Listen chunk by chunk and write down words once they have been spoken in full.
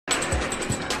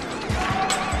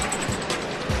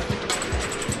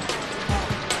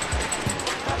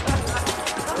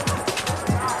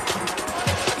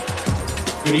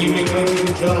Good evening, ladies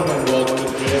and gentlemen. Welcome to the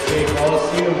JFK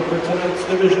Coliseum for tonight's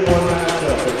Division I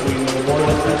matchup between the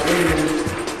Memorial Crusaders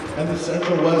and the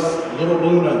Central West Little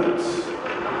Blue Knights.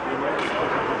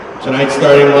 Tonight's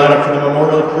starting lineup for the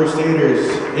Memorial Crusaders: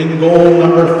 in goal,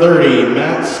 number 30,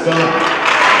 Matt Scott.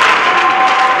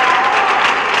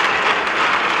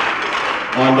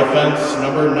 On defense,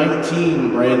 number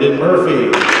 19, Brandon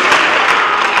Murphy.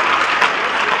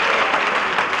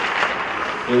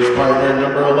 His partner,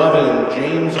 number 11,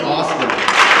 James Austin.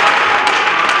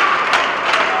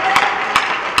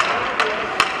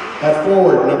 At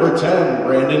forward, number 10,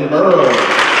 Brandon Burrows.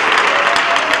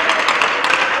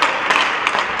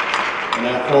 And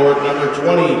at forward, number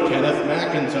 20, Kenneth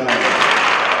McIntyre.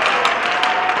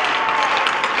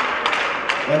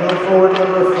 And on forward,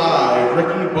 number 5,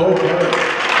 Ricky Boherrick.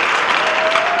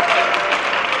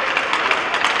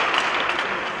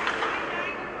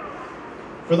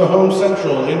 For the home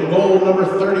central, in goal, number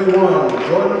 31,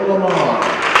 Jordan Lamar.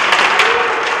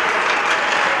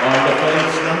 On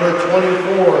defense, number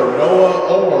 24, Noah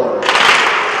Orr.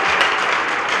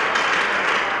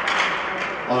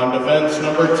 On defense,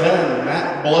 number 10,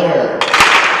 Matt Blair.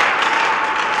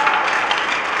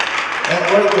 At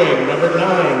right wing, number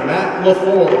 9, Matt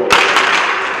LaFord.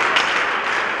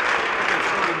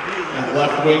 At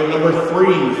left wing, number 3,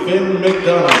 Finn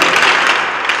McDonough.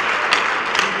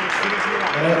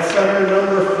 And at center,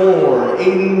 number 4,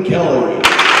 Aiden Kelly.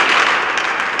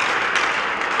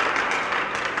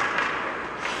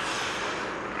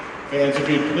 Fans, if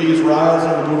you'd please rise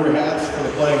and remove your hats for the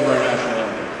playing of our national anthem.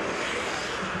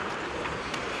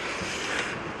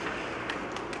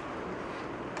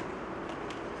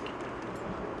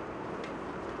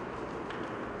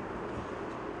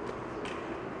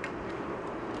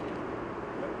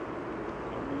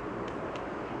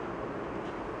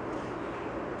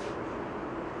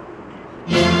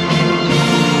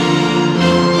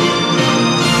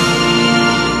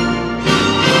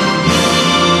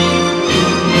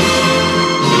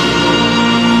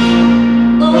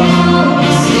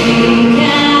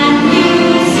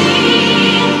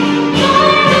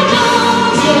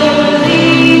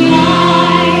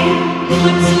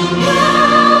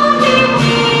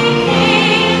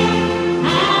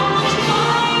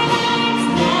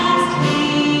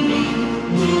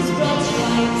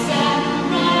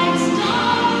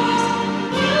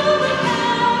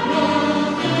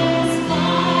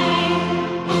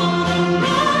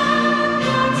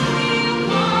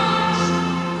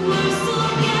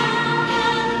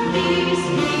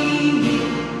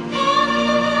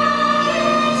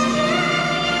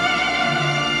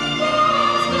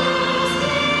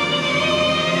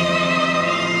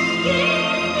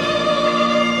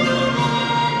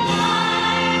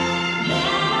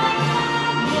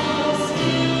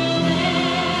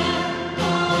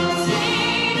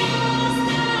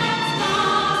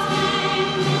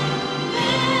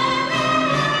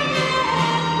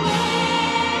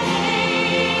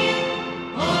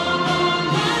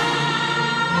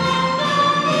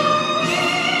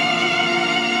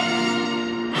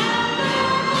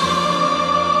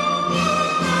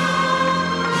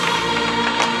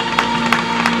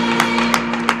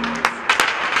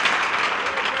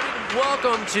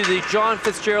 To the John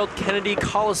Fitzgerald Kennedy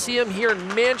Coliseum here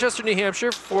in Manchester, New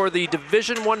Hampshire for the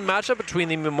Division I matchup between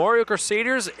the Memorial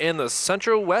Crusaders and the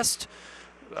Central West.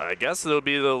 I guess it'll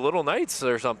be the Little Knights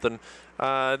or something.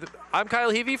 I'm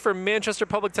Kyle Heavey from Manchester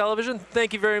Public Television.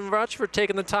 Thank you very much for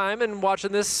taking the time and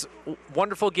watching this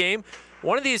wonderful game.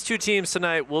 One of these two teams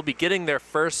tonight will be getting their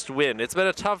first win. It's been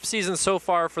a tough season so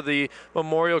far for the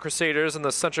Memorial Crusaders and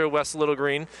the Central West Little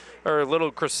Green, or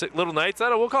Little Knights.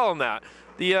 We'll call them that.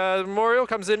 The Memorial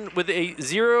comes in with a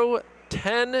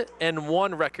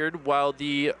 0-10-1 record, while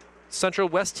the Central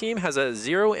West team has a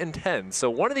 0-10. So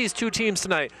one of these two teams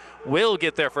tonight will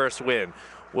get their first win.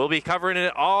 We'll be covering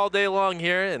it all day long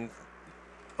here, and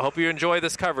I hope you enjoy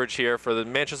this coverage here for the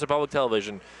Manchester Public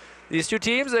Television. These two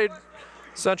teams,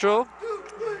 Central,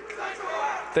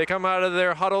 they come out of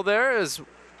their huddle there, as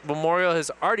Memorial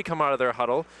has already come out of their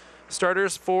huddle.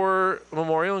 Starters for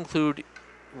Memorial include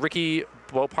Ricky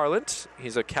Beauparlant,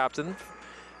 he's a captain.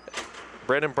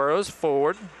 Brandon Burrows,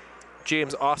 forward.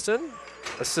 James Austin,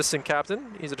 assistant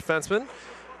captain, he's a defenseman.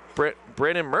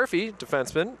 Brandon Murphy,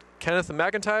 defenseman. Kenneth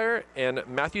McIntyre and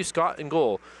Matthew Scott in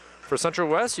goal. For Central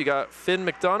West, you got Finn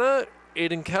McDonough,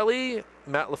 Aiden Kelly,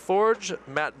 Matt LaForge,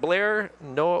 Matt Blair,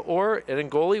 Noah Orr, and in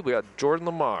goalie, we got Jordan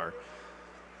Lamar.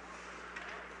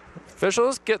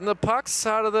 Officials getting the pucks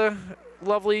out of the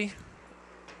lovely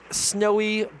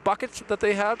snowy bucket that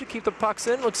they have to keep the pucks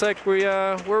in. Looks like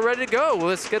we're ready to go.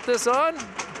 Let's get this on.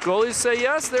 Goalies say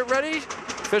yes, they're ready.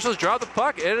 Officials drop the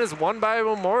puck, and it is won by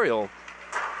Memorial.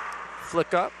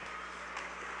 flick up.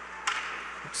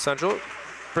 Central,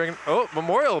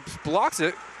 Memorial blocks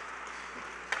it.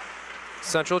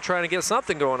 Central trying to get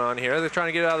something going on here. They're trying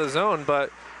to get out of the zone,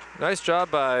 but nice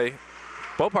job by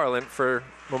Beauparlant for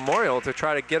Memorial to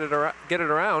try to get it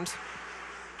around.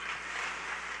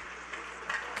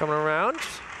 Coming around.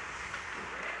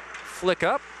 Flick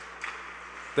up.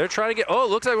 They're trying to get,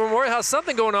 looks like Memorial has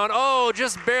something going on. Oh,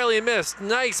 just barely missed.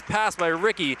 Nice pass by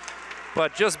Ricky,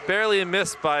 but just barely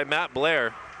missed by Matt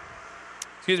Blair.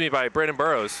 Excuse me, by Brandon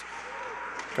Burrows.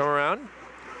 Come around.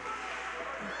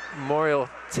 Memorial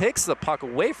takes the puck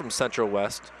away from Central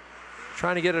West,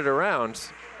 trying to get it around.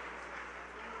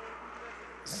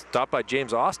 Stopped by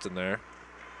James Austin there.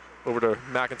 Over to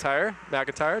McIntyre.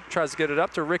 McIntyre tries to get it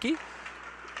up to Ricky.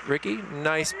 Ricky,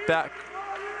 nice back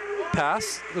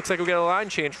pass. Looks like we got a line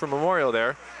change from Memorial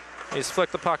there. He's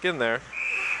flicked the puck in there.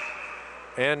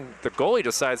 And the goalie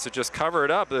decides to just cover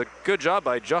it up. A good job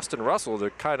by Justin Russell to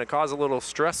kind of cause a little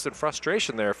stress and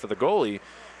frustration there for the goalie.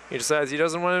 He decides he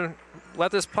doesn't want to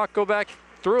let this puck go back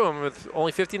through him with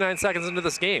only 59 seconds into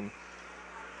this game.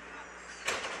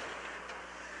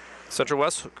 Central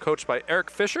West coached by Eric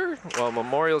Fisher, while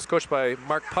Memorial is coached by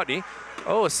Mark Putney.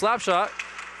 Oh, a slap shot.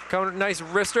 Nice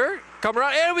wrister. Come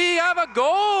around, and we have a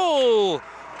goal!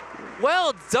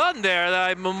 Well done there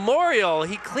by Memorial.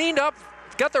 He cleaned up,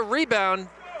 got the rebound,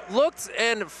 looked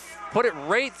and put it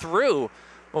right through.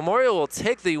 Memorial will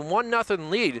take the 1-0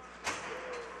 lead.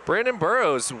 Brandon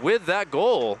Burrows with that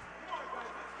goal.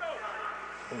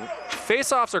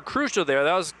 Face-offs are crucial there.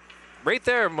 That was right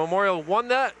there. Memorial won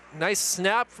that. Nice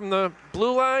snap from the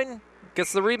blue line.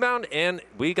 Gets the rebound, and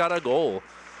we got a goal.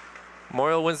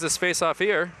 Memorial wins this face-off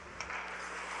here.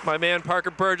 My man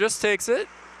Parker Burgess takes it.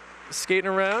 Skating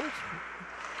around.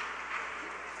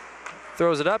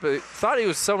 Throws it up. I thought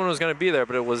someone was going to be there,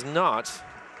 but it was not.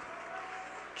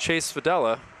 Chase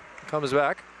Fidella comes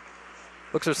back.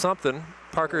 Looks for something.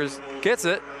 Parker gets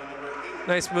it.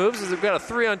 Nice moves. They've got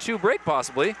a 3-on-2 break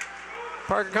possibly.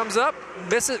 Parker comes up,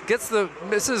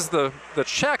 misses the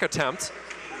check attempt.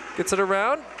 Gets it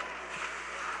around.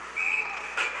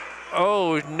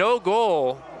 Oh, no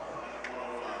goal.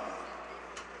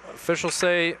 Officials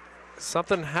say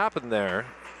something happened there.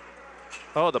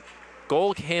 Oh, the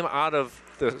goal came out of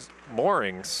the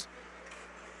moorings.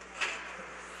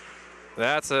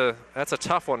 That's a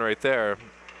tough one right there.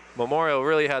 Memorial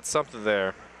really had something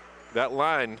there. That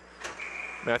line,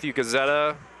 Matthew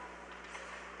Gazzetta,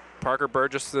 Parker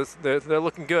Burgess, they're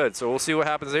looking good. So we'll see what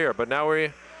happens here. But now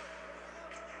we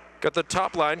got the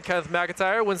top line. Kenneth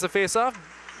McIntyre wins the faceoff,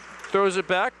 throws it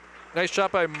back. Nice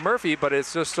shot by Murphy, but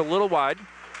it's just a little wide.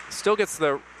 Still gets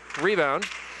the rebound.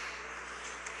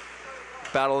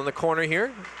 Battle in the corner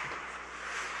here.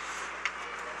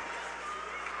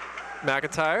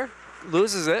 McIntyre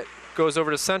loses it, goes over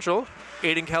to Central.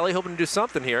 Aiden Kelly hoping to do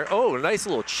something here. Oh, nice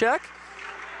little check,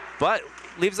 but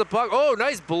leaves the puck. Oh,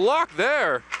 nice block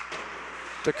there.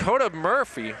 Dakota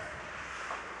Murphy.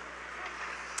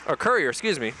 Or Courier,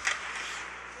 excuse me.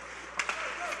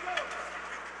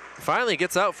 Finally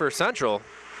gets out for Central.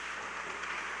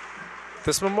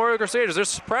 This Memorial Crusaders, they're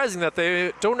surprising that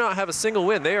they do not have a single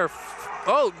win. They are,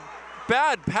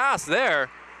 bad pass there.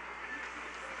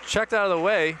 Checked out of the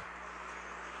way.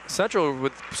 Central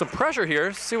with some pressure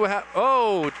here. See what happens.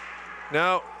 Oh,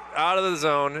 no, out of the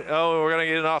zone. Oh, we're going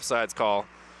to get an offsides call.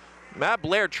 Matt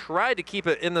Blair tried to keep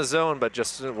it in the zone, but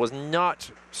just was not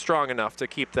strong enough to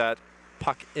keep that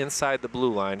puck inside the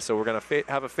blue line. So we're going to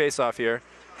have a face-off here,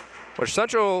 which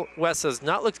Central West has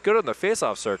not looked good on the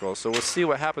face-off circle. So we'll see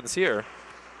what happens here.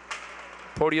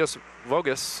 Podios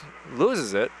Vogus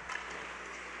loses it.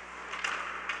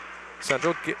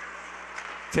 Central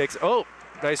takes,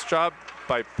 nice job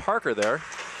by Parker there.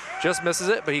 Just misses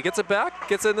it, but he gets it back,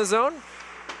 gets it in the zone.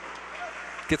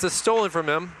 Gets it stolen from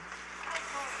him.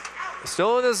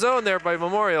 Still in the zone there by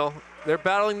Memorial. They're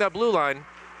battling that blue line.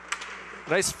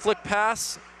 Nice flick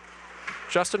pass.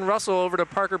 Justin Russell over to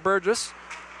Parker Burgess.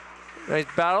 Nice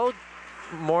battle.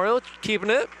 Memorial keeping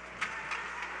it.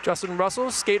 Justin Russell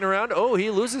skating around. Oh, he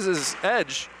loses his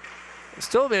edge.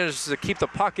 Still manages to keep the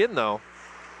puck in though.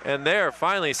 And there,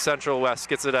 finally, Central West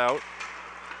gets it out.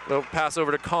 Little pass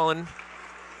over to Colin.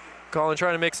 Colin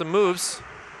trying to make some moves.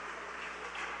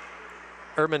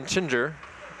 Ermentinger.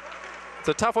 It's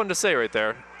a tough one to say right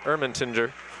there.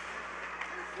 Ermentinger.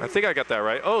 I think I got that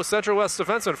right. Oh, Central West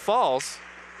defenseman falls.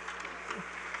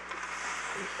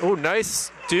 Oh,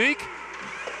 nice deke.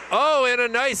 Oh, and a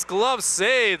nice glove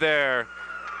save there.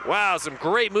 Wow, some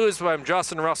great moves by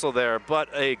Justin Russell there, but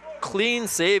a clean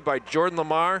save by Jordan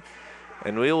Lamar,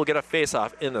 and we will get a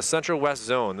face-off in the Central West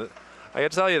zone. I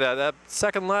got to tell you that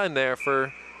second line there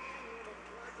for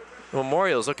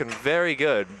Memorial's looking very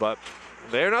good, but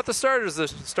they're not the starters. The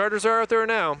starters are out there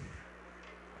now.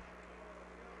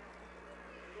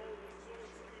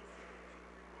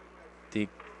 The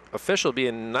official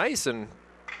being nice and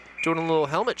doing a little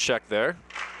helmet check there.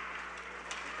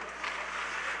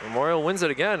 Memorial wins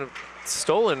it again.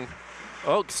 Stolen.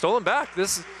 Oh, stolen back.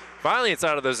 Finally it's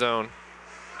out of the zone.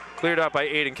 Cleared out by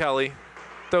Aiden Kelly.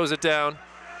 Throws it down.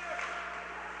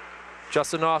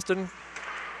 Justin Austin,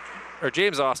 or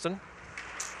James Austin.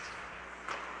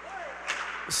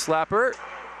 Slapper.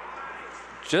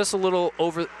 Just a little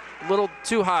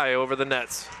too high over the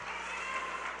nets.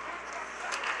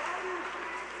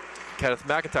 Kenneth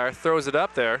McIntyre throws it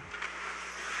up there.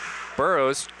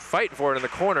 Burrows fighting for it in the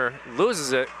corner,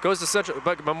 loses it, goes to Central,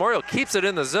 but Memorial keeps it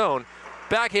in the zone,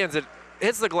 backhands it,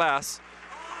 hits the glass.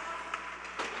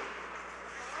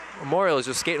 Memorial is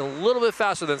just skating a little bit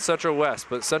faster than Central West,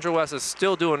 but Central West is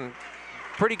still doing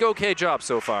a pretty okay job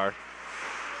so far.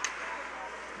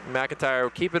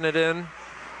 McIntyre keeping it in.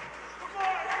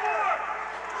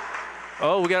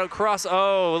 Oh, we got a cross.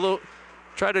 Oh,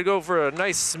 tried to go for a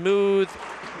nice smooth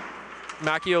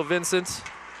Macchio Vincent.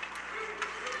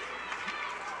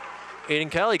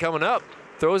 Aiden Kelly coming up,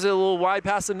 throws it a little wide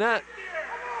past the net.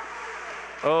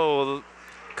 Oh, the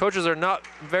coaches are not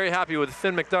very happy with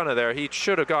Finn McDonough there. He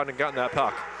should have gone and gotten that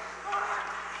puck.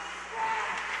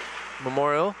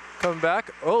 Memorial coming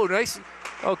back. Oh, nice.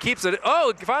 Oh, keeps it.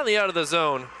 Oh, finally out of the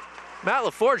zone. Matt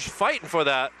LaForge fighting for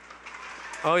that.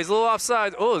 Oh, he's a little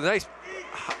offside. Oh, nice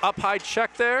up high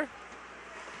check there.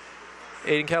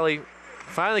 Aiden Kelly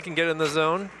finally can get in the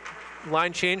zone.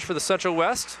 Line change for the Central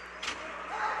West.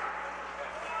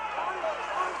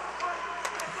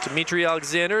 Dimitri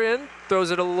Alexander in, throws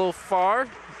it a little far.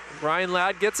 Ryan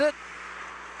Ladd gets it.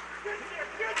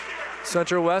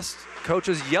 Central West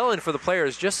coaches yelling for the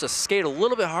players just to skate a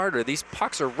little bit harder. These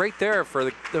pucks are right there for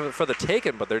the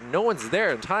taking, but no one's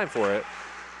there in time for it.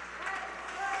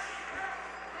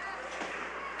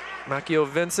 Macchio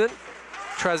Vincent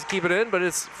tries to keep it in, but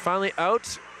it's finally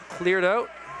out, cleared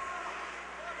out.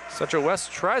 Central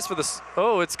West tries for this.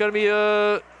 Oh, it's going to be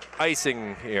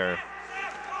icing here.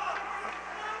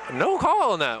 No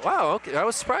call on that. Wow, okay, I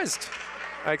was surprised.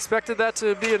 I expected that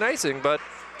to be an icing, but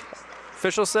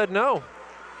official said no.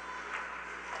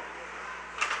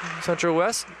 Central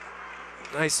West,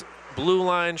 nice blue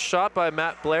line shot by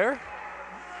Matt Blair.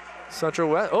 Central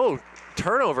West, oh,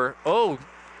 turnover. Oh,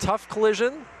 tough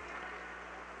collision.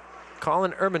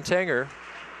 Colin Tinger,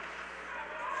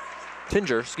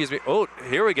 excuse me. Oh,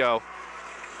 here we go.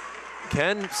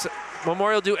 Can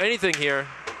Memorial do anything here?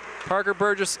 Parker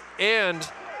Burgess and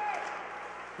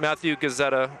Matthew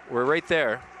Gazzetta were right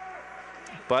there,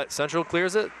 but Central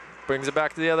clears it, brings it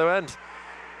back to the other end.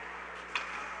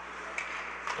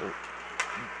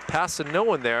 Pass to no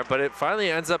one there, but it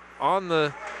finally ends up on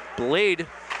the blade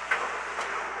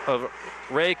of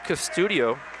Ray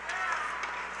Custodio.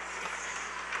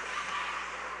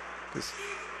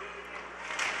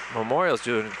 Memorial's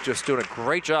just doing a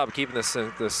great job of keeping this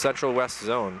in the Central West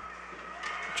zone.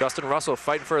 Justin Russell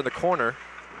fighting for in the corner.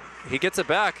 He gets it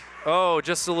back. Oh,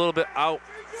 just a little bit out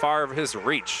far of his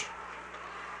reach.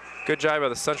 Good job by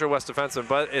the Central West defenseman,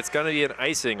 but it's going to be an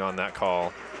icing on that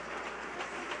call.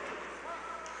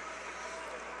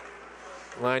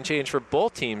 Line change for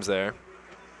both teams there.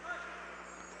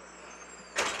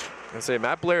 I say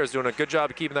Matt Blair is doing a good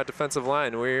job of keeping that defensive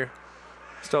line. We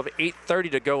still have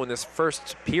 8:30 to go in this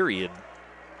first period.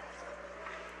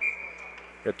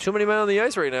 Got too many men on the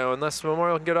ice right now unless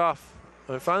Memorial can get off.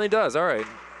 And it finally does. All right.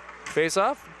 Face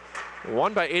off.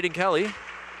 Won by Aiden Kelly.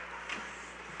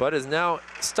 But is now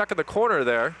stuck in the corner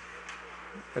there.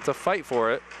 It's a fight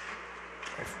for it.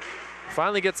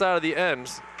 Finally gets out of the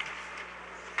end.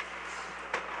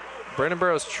 Brandon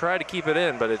Burrows tried to keep it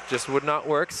in, but it just would not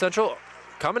work. Central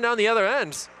coming down the other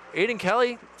end. Aiden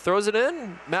Kelly throws it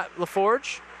in. Matt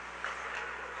LaForge.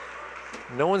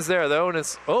 No one's there though, and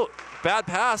it's, oh, bad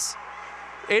pass.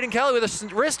 Aiden Kelly with a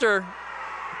wrister.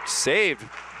 Saved.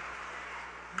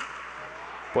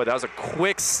 Boy, that was a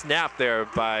quick snap there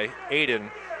by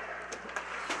Aiden.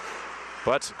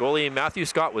 But goalie Matthew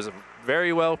Scott was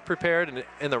very well prepared and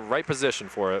in the right position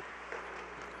for it.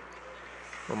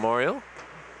 Memorial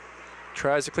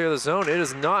tries to clear the zone. It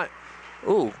is not.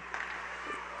 Ooh.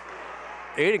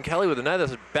 Aiden Kelly with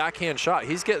another backhand shot.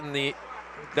 He's getting the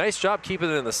nice job keeping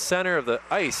it in the center of the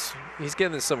ice. He's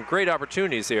getting some great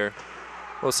opportunities here.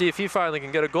 We'll see if he finally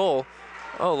can get a goal.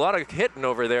 Oh, a lot of hitting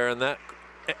over there in that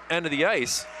end of the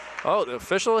ice. Oh, the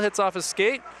official hits off his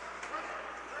skate.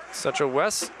 Central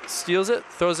West steals it,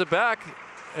 throws it back.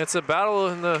 It's a battle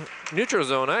in the neutral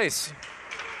zone ice.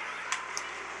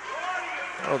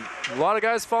 Oh, a lot of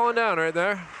guys falling down right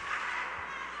there.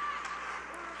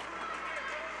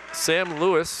 Sam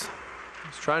Lewis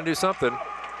is trying to do something.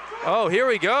 Oh, here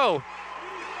we go.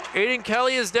 Aiden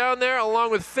Kelly is down there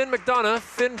along with Finn McDonough.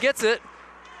 Finn gets it.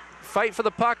 Fight for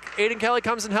the puck. Aiden Kelly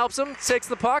comes and helps him, takes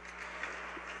the puck.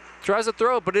 Tries to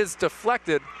throw it, but it's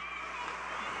deflected.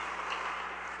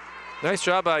 Nice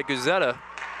job by Guzetta.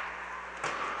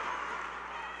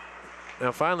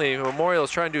 Now finally, Memorial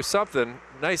is trying to do something.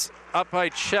 Nice up-high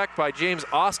check by James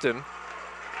Austin.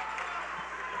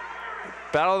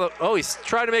 Oh, he's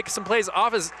trying to make some plays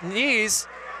off his knees.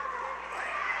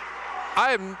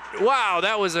 Wow,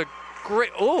 that was a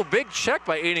great, big check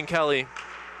by Aiden Kelly.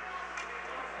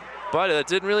 But that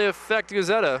didn't really affect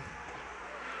Guzetta.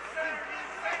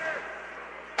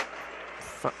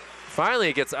 Finally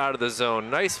it gets out of the zone.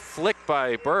 Nice flick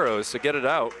by Burrows to get it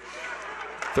out.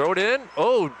 Throw it in.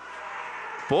 Oh,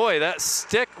 boy, that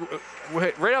stick,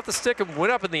 right off the stick and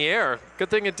went up in the air. Good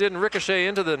thing it didn't ricochet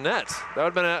into the net. That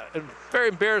would have been a very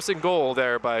embarrassing goal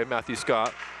there by Matthew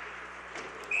Scott.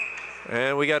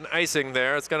 And we got an icing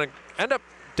there. It's going to end up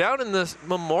down in the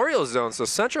Memorial zone. So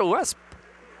Central West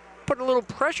putting a little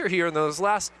pressure here in those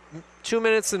last 2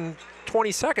 minutes and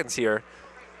 20 seconds here.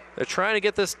 They're trying to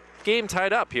get this game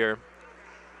tied up here.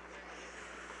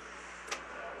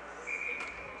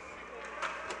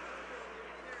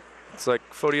 It's like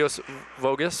Photios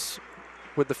Vogus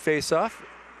with the face-off.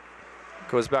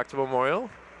 Goes back to Memorial.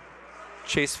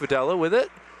 Chase Fidella with it.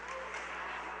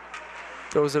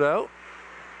 Throws it out.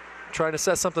 Trying to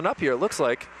set something up here, it looks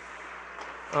like.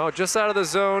 Oh, just out of the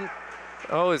zone.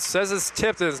 Oh, it says it's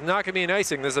tipped and it's not gonna be an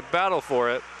icing. There's a battle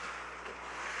for it.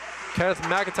 Kenneth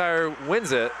McIntyre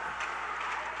wins it.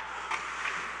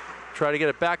 Try to get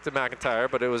it back to McIntyre,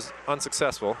 but it was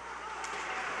unsuccessful.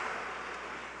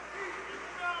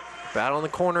 Battle in the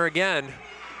corner again.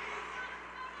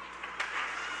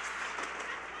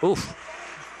 Oof.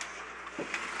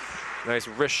 Nice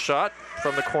wrist shot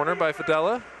from the corner by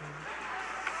Fidella.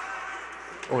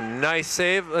 Oh, nice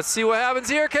save. Let's see what happens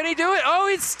here. Can he do it? Oh,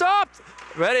 he's stopped.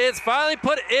 But it's finally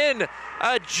put in.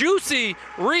 A juicy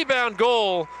rebound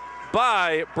goal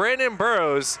by Brandon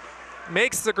Burrows.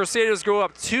 Makes the Crusaders go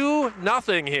up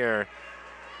 2-0 here.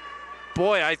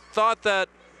 Boy, I thought that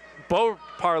Bo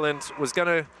Parlant was going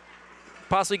to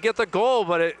possibly get the goal,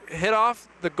 but it hit off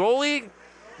the goalie,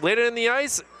 laid it in the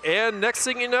ice, and next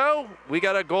thing you know, we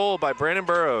got a goal by Brandon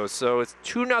Burrows. So it's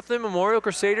 2-0 Memorial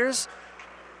Crusaders.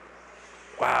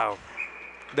 Wow,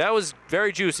 that was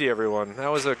very juicy, everyone. That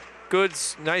was a good,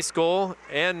 nice goal,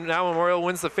 and now Memorial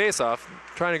wins the faceoff,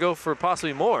 trying to go for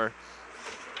possibly more.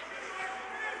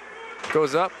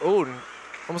 Goes up, oh,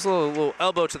 almost a little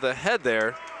elbow to the head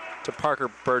there to Parker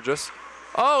Burgess.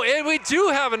 Oh, and we do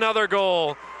have another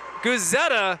goal.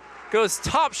 Guzetta goes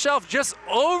top shelf just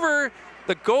over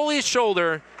the goalie's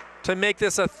shoulder to make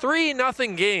this a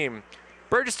 3-0 game.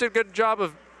 Burgess did a good job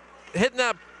of hitting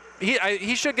that.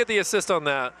 He should get the assist on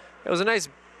that. It was a nice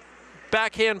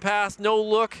backhand pass, no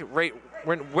look, right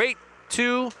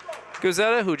to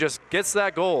Guzetta, who just gets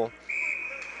that goal.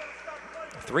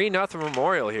 3-0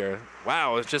 Memorial here.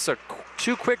 Wow, it's just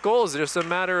two quick goals, just a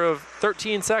matter of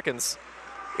 13 seconds.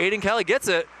 Aiden Kelly gets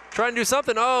it, trying to do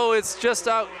something. Oh, it's just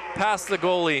out past the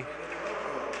goalie.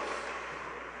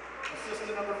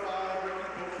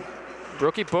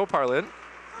 Rookie Bo Parlant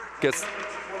gets.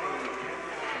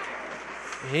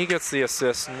 He gets the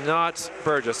assist, not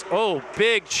Burgess. Oh,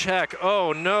 big check.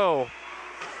 Oh, no.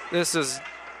 This does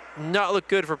not look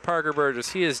good for Parker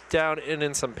Burgess. He is down and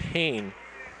in some pain.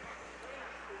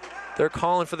 They're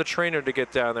calling for the trainer to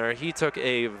get down there. He took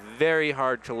a very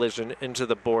hard collision into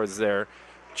the boards there,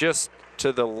 just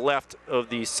to the left of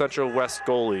the Central West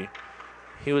goalie.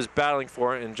 He was battling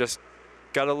for it and just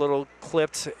got a little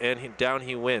clipped, and down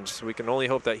he went. So we can only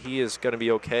hope that he is going to be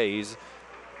okay. He's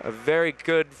a very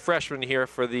good freshman here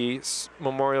for the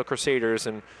Memorial Crusaders,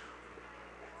 and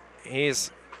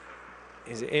he's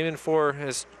aiming for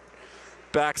his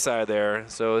backside there.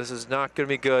 So this is not going to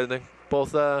be good.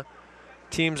 Both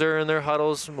teams are in their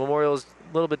huddles. Memorial's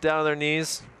a little bit down on their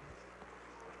knees.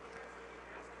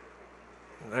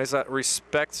 Nice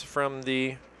respect from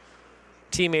the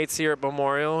teammates here at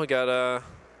Memorial. We got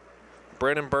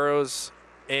Brandon Burrows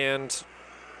and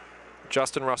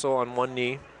Justin Russell on one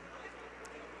knee.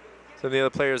 Some of the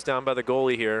other players down by the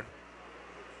goalie here.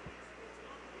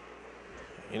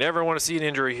 You never want to see an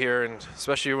injury here, and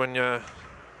especially when your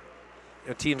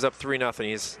team's up 3-0.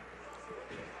 He's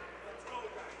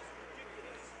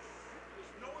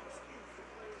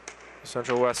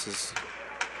Central West is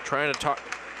trying to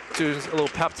do a little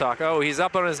pep talk. Oh, he's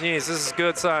up on his knees. This is a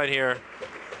good sign here.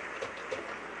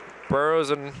 Burrows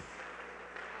and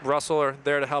Russell are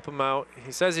there to help him out.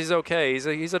 He says he's okay.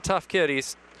 He's a tough kid.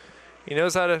 He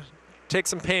knows how to take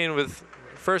some pain with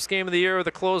first game of the year with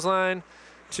a clothesline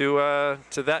to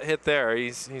that hit there.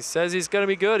 He says he's going to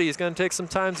be good. He's going to take some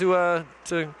time to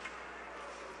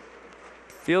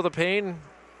feel the pain.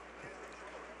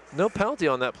 No penalty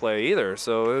on that play either,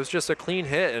 so it was just a clean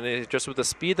hit, and just with the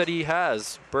speed that he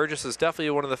has, Burgess is definitely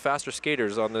one of the faster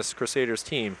skaters on this Crusaders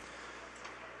team.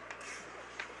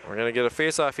 We're going to get a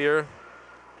face-off here.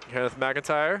 Kenneth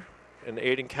McIntyre and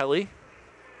Aiden Kelly.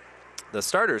 The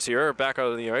starters here are back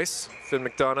out on the ice. Finn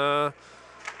McDonough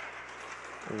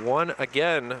won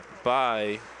again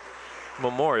by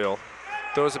Memorial.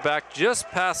 Throws it back just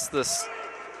past this.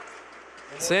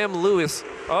 Sam Lewis.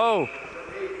 Oh.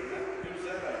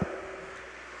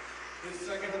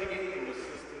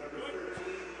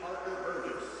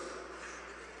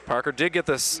 Parker did get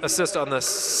this assist on the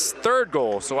third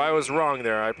goal, so I was wrong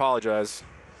there. I apologize.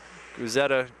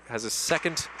 Guzetta has his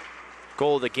second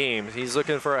goal of the game. He's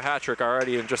looking for a hat trick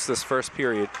already in just this first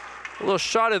period. A little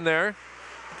shot in there.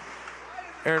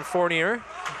 Aaron Fournier.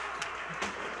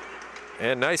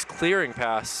 And nice clearing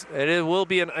pass. And it will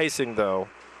be an icing, though.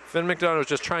 Finn McDonough was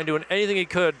just trying doing anything he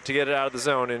could to get it out of the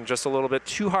zone, and just a little bit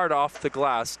too hard off the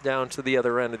glass down to the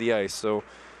other end of the ice. So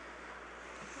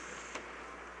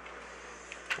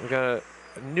we got a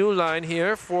new line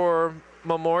here for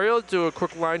Memorial. Do a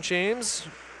quick line change.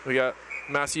 We got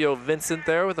Masio Vincent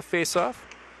there with a face-off,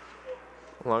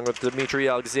 along with Dimitri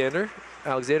Alexander.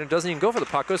 Alexander doesn't even go for the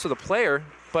puck, goes for the player,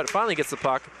 but finally gets the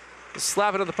puck.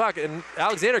 Slap it on the puck, and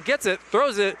Alexander gets it,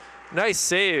 throws it. Nice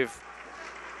save.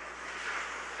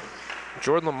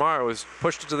 Jordan Lamar was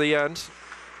pushed to the end.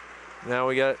 Now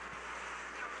we got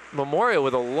Memorial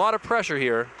with a lot of pressure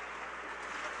here.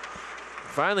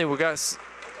 Finally, we got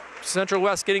Central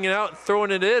West getting it out and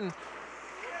throwing it in.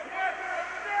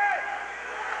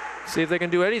 See if they can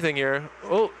do anything here.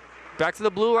 Oh, back to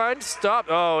the blue line. Stop.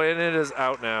 Oh, and it is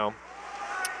out now.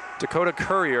 Dakota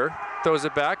Courier throws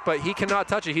it back, but he cannot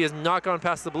touch it. He has not gone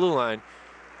past the blue line.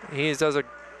 He does a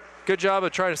good job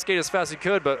of trying to skate as fast as he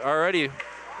could, but already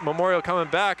Memorial coming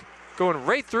back, going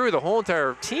right through the whole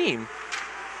entire team.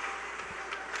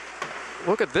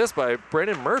 Look at this by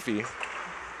Brandon Murphy.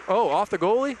 Oh, off the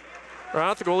goalie? Or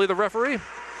not the goalie, the referee.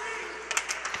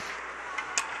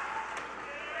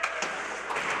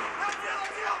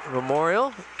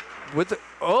 Memorial with the,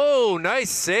 oh, nice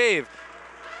save.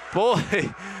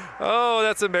 Boy, oh,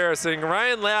 that's embarrassing.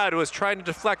 Ryan Ladd was trying to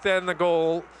deflect that in the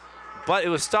goal, but it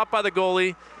was stopped by the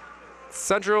goalie.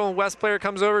 Central West player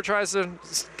comes over, tries to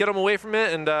get him away from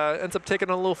it, and ends up taking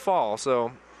a little fall.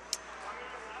 So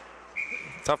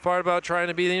tough part about trying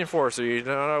to be the enforcer. You're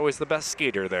not always the best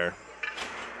skater there.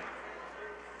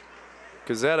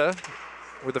 Gazetta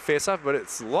with the face-off, but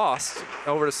it's lost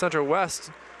over to Central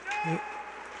West.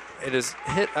 It is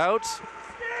hit out.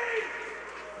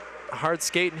 Hard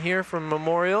skating here from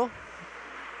Memorial.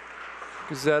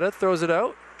 Gazetta throws it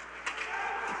out.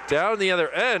 Down the other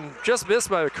end, just missed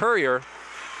by the Courier.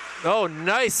 Oh,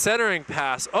 nice centering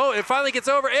pass. Oh, it finally gets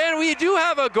over, and we do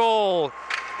have a goal.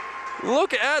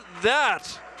 Look at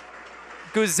that.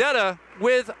 Guzetta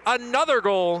with another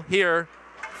goal here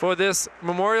for this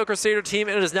Memorial Crusader team.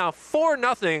 It is now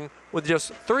 4-0 with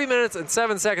just 3 minutes and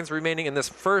 7 seconds remaining in this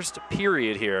first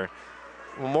period here.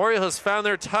 Memorial has found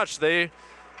their touch. They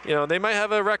might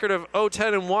have a record of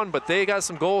 0-10-1, but they got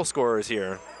some goal scorers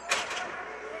here.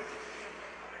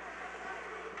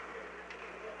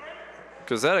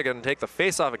 Gazetta going to take the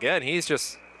face off again. He's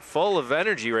just full of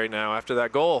energy right now after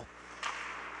that goal.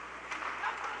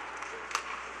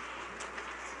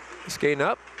 Skating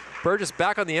up. Burgess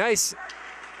back on the ice.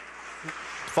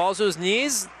 Falls to his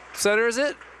knees. Centers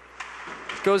it.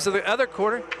 Goes to the other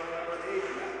corner.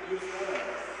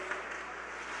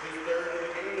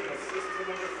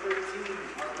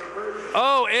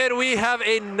 Oh, and we have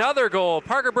another goal.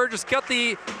 Parker Burgess got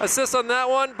the assist on that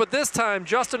one, but this time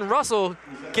Justin Russell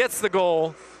gets the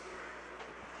goal.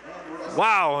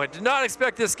 Wow, I did not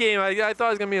expect this game. I thought it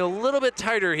was going to be a little bit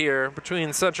tighter here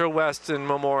between Central West and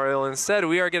Memorial. Instead,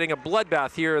 we are getting a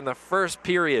bloodbath here in the first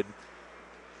period.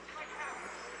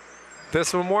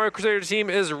 This Memorial Crusader team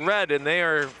is red, and they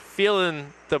are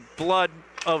feeling the blood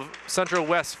of Central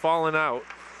West falling out.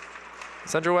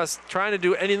 Central West trying to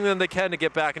do anything that they can to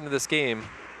get back into this game.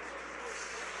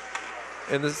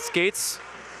 And the skates,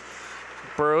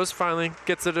 Burrows finally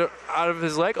gets it out of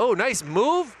his leg. Oh, nice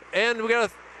move. And we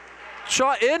got a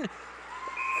shot in.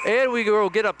 And we go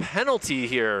get a penalty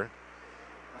here.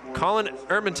 Colin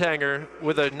Ermentanger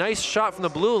with a nice shot from the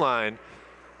blue line.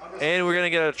 And we're going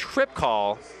to get a trip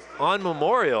call on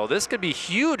Memorial. This could be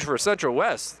huge for Central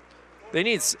West. They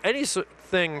need anything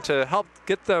thing to help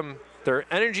get them their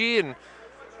energy and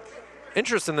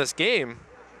interest in this game.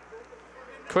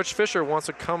 Coach Fisher wants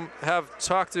to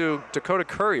talk to Dakota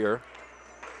Courier.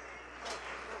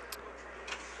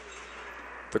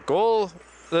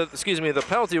 The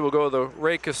penalty will go to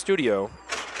Ray Custodio.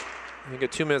 You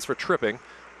get 2 minutes for tripping.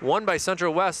 One by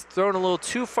Central West, thrown a little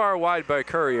too far wide by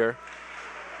Courier.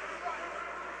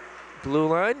 Blue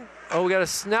line. Oh, we got a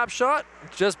snapshot.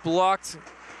 Just blocked.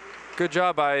 Good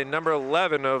job by number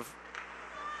 11 of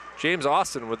James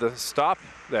Austin with the stop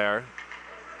there.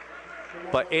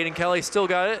 But Aiden Kelly still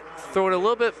got it. Throw it a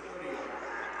little bit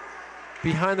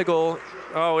behind the goal.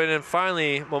 Oh, and then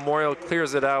finally Memorial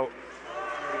clears it out.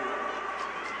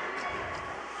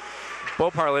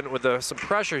 Beauparlin with some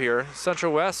pressure here.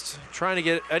 Central West trying to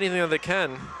get anything that they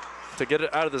can to get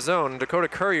it out of the zone. Dakota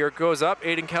Courier goes up.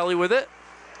 Aiden Kelly with it.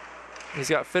 He's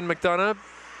got Finn McDonough.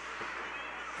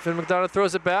 Finn McDonough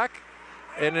throws it back,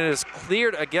 and it is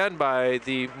cleared again by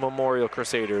the Memorial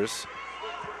Crusaders.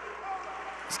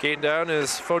 Skating down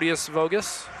is Photius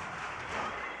Vogus.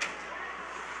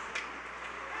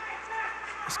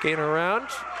 Skating around.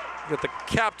 Got the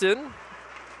captain.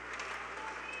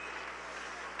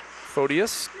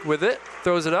 Photius with it,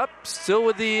 throws it up, still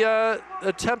with the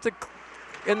attempt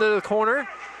into the corner,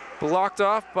 blocked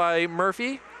off by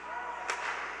Murphy.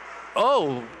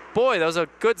 Oh boy, that was a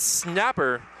good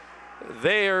snapper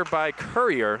there by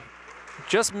Courier.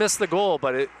 Just missed the goal,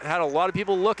 but it had a lot of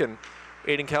people looking.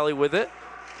 Aiden Kelly with it,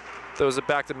 throws it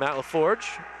back to Matt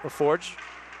LaForge. LaForge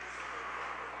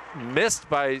missed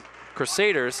by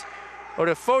Crusaders. Oh,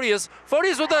 to Photius.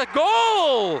 Photius with the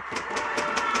goal!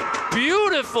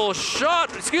 Beautiful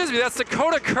shot. Excuse me, that's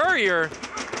Dakota Courier.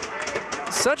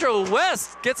 Central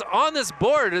West gets on this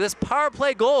board, this power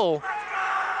play goal,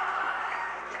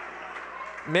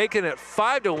 making it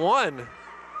 5-1.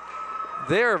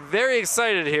 They're very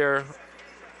excited here.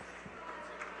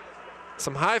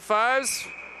 Some high fives.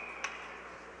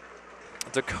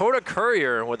 Dakota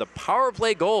Courier with a power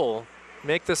play goal,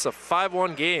 make this a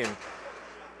 5-1 game.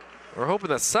 We're hoping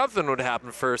that something would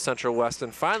happen for Central West,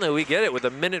 and finally we get it with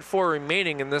 1:04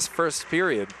 remaining in this first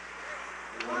period.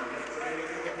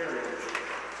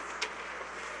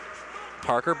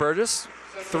 Parker Burgess,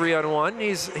 3-on-1.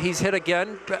 He's hit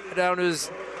again, down to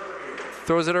his,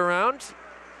 throws it around.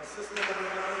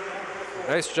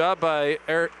 Nice job by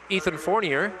Ethan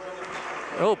Fournier.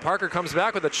 Oh, Parker comes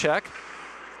back with a check.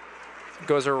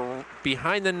 Goes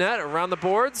behind the net, around the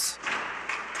boards.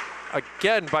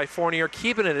 Again by Fournier,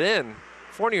 keeping it in.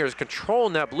 Fournier is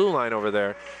controlling that blue line over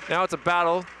there. Now it's a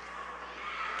battle.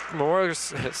 Memorial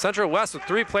Central West with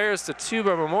 3 players to 2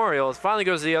 by Memorial. It finally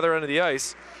goes to the other end of the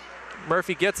ice.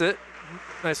 Murphy gets it.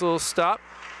 Nice little stop.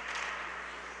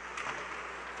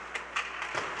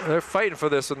 They're fighting for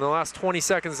this in the last 20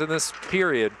 seconds in this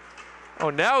period.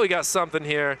 Oh, now we got something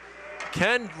here.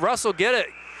 Can Russell get it?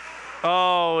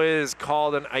 Oh, it is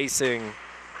called an icing.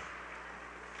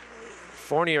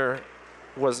 Russell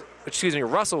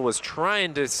was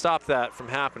trying to stop that from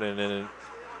happening, and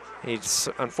he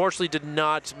unfortunately did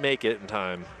not make it in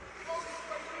time.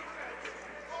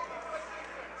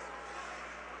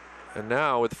 And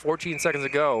now with 14 seconds to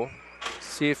go,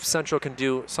 see if Central can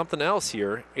do something else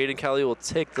here. Aiden Kelly will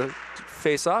take the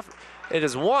face off. It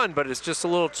is one, but it's just a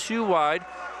little too wide.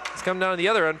 It's coming down to the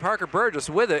other end. Parker Burgess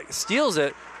with it, steals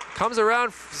it, comes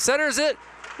around, centers it.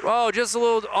 Oh, just a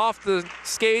little off the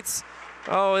skates.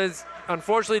 Oh,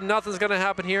 unfortunately nothing's going to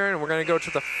happen here, and we're going to go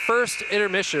to the first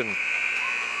intermission.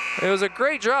 It was a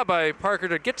great job by Parker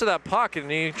to get to that puck, and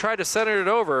he tried to center it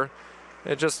over.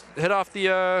 It just hit off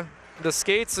the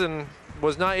skates and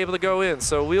was not able to go in.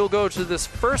 So we'll go to this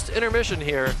first intermission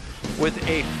here with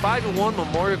a 5-1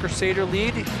 Memorial Crusader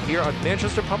lead here on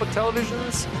Manchester Public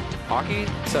Television's Hockey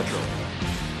Central.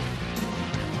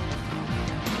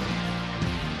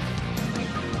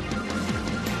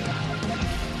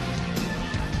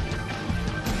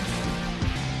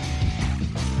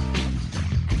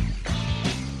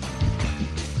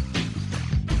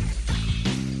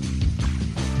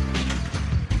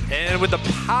 And with the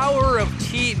power of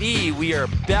TV, we are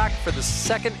back for the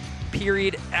second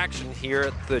period action here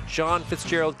at the John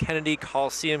Fitzgerald Kennedy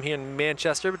Coliseum here in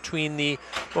Manchester between the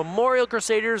Memorial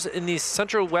Crusaders and the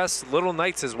Central West Little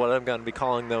Knights is what I'm going to be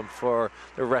calling them for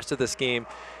the rest of this game.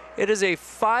 It is a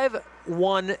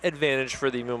 5-1 advantage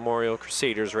for the Memorial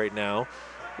Crusaders right now.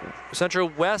 Central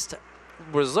West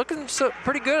was looking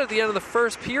pretty good at the end of the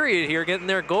first period here, getting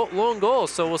their lone goal,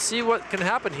 so we'll see what can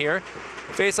happen here.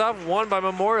 Face-off won by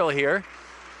Memorial here.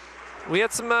 We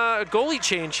had some goalie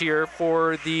change here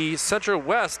for the Central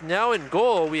West. Now in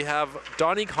goal, we have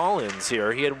Donnie Collins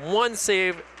here. He had one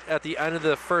save at the end of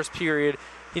the first period.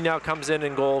 he now comes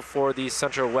in goal for the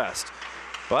Central West.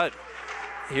 But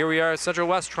here we are, Central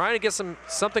West trying to get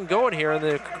something going here in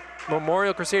the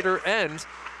Memorial Crusader end,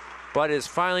 but is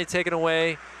finally taken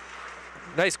away.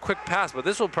 Nice quick pass, but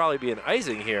this will probably be an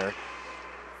icing here.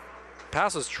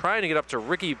 Pass was trying to get up to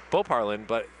Ricky Boparlin,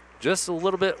 but just a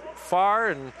little bit far,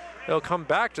 and it'll come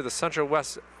back to the Central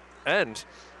West end.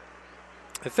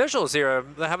 Officials here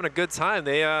are having a good time.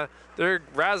 They're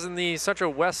razzing the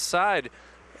Central West side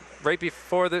right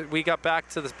before we got back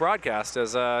to this broadcast,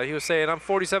 as he was saying, I'm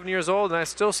 47 years old and I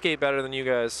still skate better than you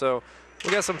guys. So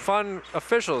we got some fun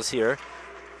officials here.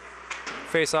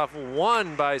 Face-off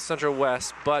won by Central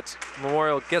West, but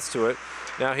Memorial gets to it.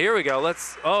 Now here we go.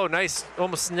 Oh, nice,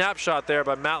 almost snapshot there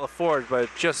by Matt LaForge, but it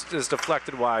just is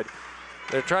deflected wide.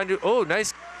 They're trying to, oh,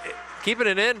 nice, keeping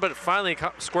it in, but it finally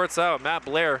squirts out. Matt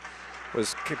Blair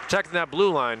was protecting that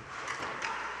blue line.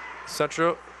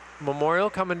 Central Memorial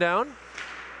coming down.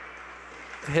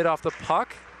 Hit off the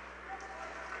puck.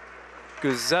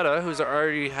 Guzetta, who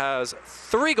already has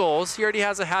 3 goals. He already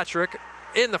has a hat trick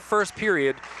in the first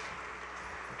period.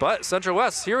 But Central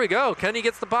West, here we go. Kenny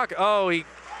gets the puck. Oh, he's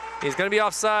going to be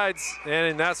offsides,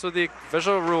 and that's what the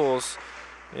official rules.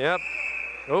 Yep.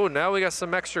 Oh, now we got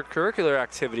some extracurricular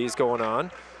activities going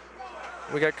on.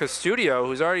 We got Custodio,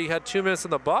 who's already had 2 minutes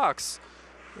in the box.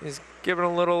 He's giving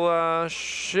a little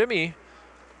shimmy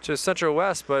to Central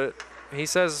West, but he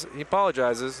says he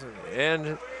apologizes,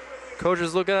 and coach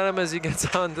is looking at him as he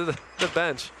gets onto the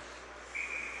bench.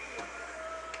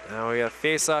 Now we got a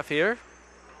face-off here.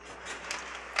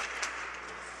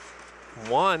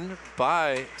 Won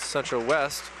by Central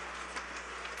West.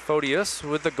 Photius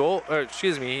with the goal,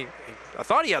 excuse me, I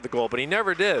thought he had the goal, but he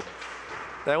never did.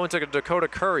 That one took a Dakota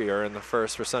Courier in the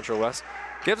first for Central West.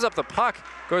 Gives up the puck,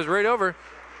 goes right over.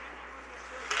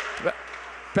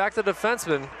 Back to the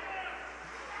defenseman.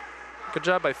 Good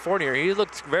job by Fournier. He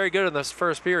looked very good in this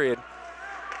first period.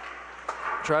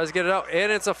 Tries to get it out,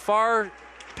 and it's a far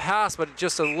pass, but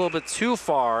just a little bit too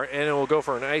far, and it will go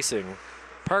for an icing.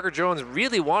 Parker Jones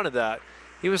really wanted that.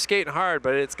 He was skating hard,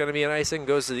 but it's going to be an icing,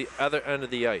 goes to the other end of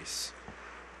the ice.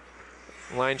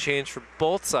 Line change for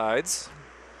both sides.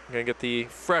 Going to get the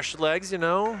fresh legs, you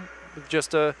know,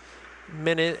 just a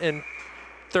minute and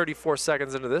 34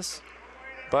 seconds into this.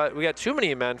 But we got too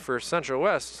many men for Central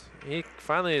West. He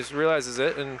finally just realizes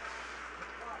it and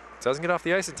doesn't get off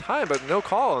the ice in time, but no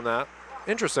call on that.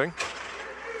 Interesting.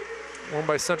 Won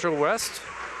by Central West.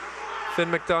 Finn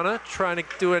McDonough trying to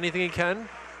do anything he can.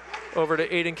 Over to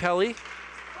Aiden Kelly.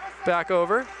 Back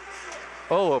over.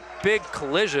 Oh, a big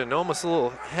collision. Almost a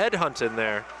little head hunting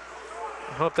there.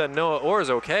 I hope that Noah Orr is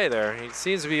okay there. He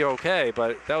seems to be okay,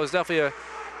 but that was definitely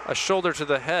a shoulder to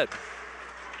the head.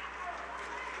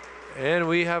 And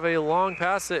we have a long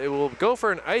pass. It will go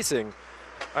for an icing.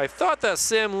 I thought that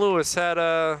Sam Lewis had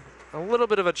a little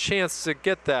bit of a chance to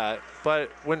get that,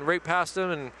 but went right past him,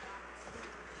 and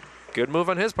good move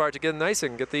on his part to get an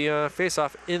icing, get the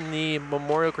face-off in the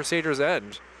Memorial Crusaders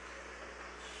end.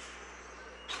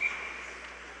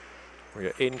 We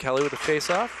got Aiden Kelly with the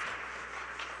face-off.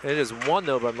 It is won,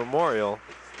 though, by Memorial.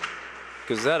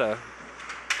 Guzetta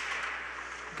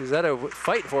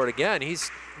fighting for it again.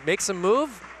 He's makes a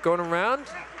move, going around.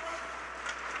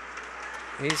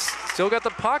 He's still got the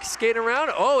puck, skating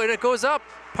around. Oh, and it goes up.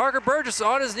 Parker Burgess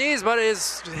on his knees, but it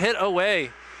is hit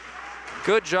away.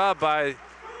 Good job by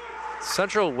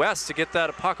Central West to get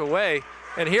that puck away.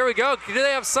 And here we go. Do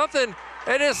they have something?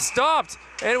 It is stopped,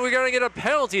 and we're going to get a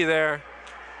penalty there.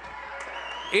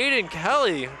 Aiden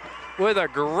Kelly with a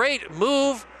great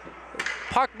move.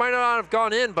 Puck might not have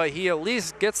gone in, but he at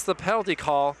least gets the penalty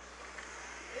call.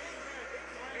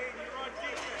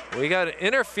 We got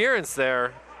interference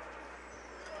there.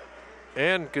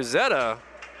 And Guzetta,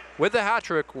 with the hat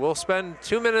trick, will spend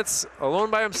 2 minutes alone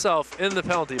by himself in the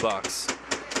penalty box.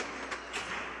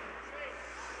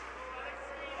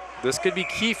 This could be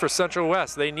key for Central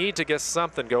West. They need to get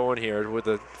something going here with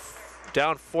the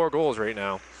down 4 goals right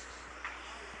now.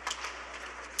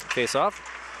 Face off,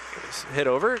 hit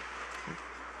over.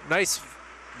 Nice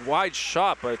wide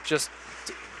shot, but just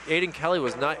Aiden Kelly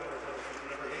was not,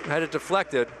 had it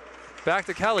deflected. Back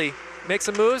to Kelly, makes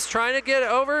some moves, trying to get it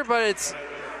over, but it's,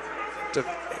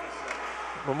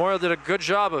 Memorial did a good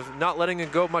job of not letting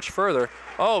it go much further.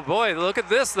 Oh boy, look at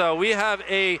this though. We have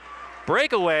a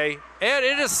breakaway, and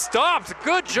it is stopped.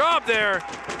 Good job there.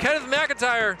 Kenneth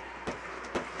McIntyre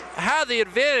had the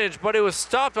advantage, but it was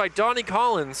stopped by Donnie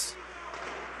Collins.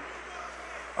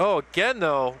 Oh, again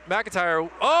though, McIntyre,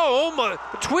 oh my,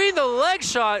 between the leg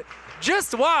shot,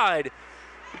 just wide.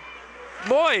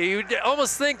 Boy, you'd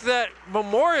almost think that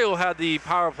Memorial had the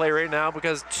power play right now,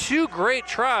 because 2 great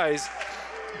tries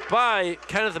by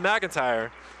Kenneth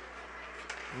McIntyre.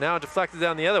 Now deflected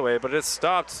down the other way, but it's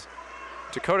stopped.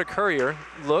 Dakota Courier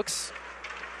looks.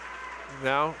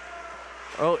 Now,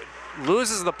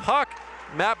 loses the puck.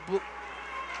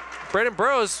 Brandon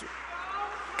Burrows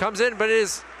comes in, but it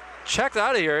is checked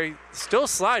out of here. He's still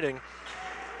sliding.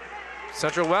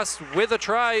 Central West with a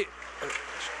try,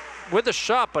 with a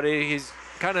shot, but he's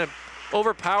kind of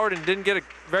overpowered and didn't get a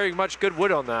very much good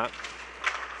wood on that.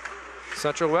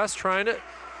 Central West trying to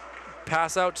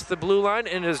pass out to the blue line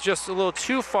and is just a little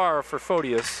too far for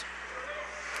Photius.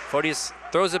 Photius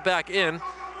throws it back in.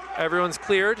 Everyone's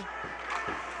cleared.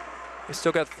 He's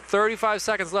still got 35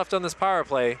 seconds left on this power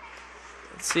play.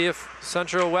 Let's see if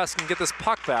Central West can get this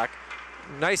puck back.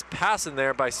 Nice pass in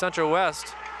there by Central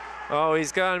West. Oh,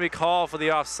 he's going to be called for the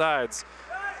offsides.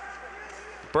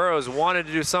 Burrows wanted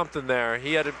to do something there.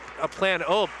 He had a plan.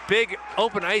 Oh, big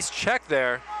open ice check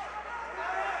there.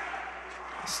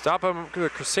 Stop him, the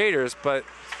Crusaders, but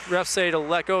refs say to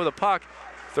let go of the puck.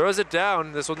 Throws it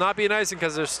down. This will not be an icing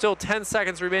because there's still 10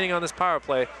 seconds remaining on this power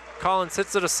play. Collins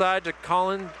sits it aside to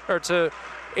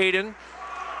Aiden.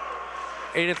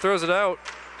 Aiden throws it out.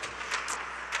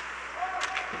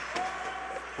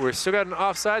 We're still got an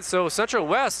offside, so Central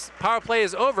West power play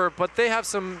is over, but they have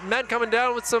some men coming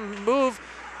down with some move.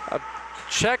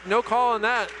 Check, no call on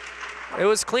that. It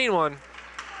was a clean one.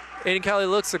 Aiden Kelly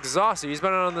looks exhausted. He's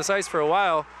been on this ice for a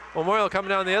while. Memorial coming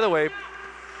down the other way.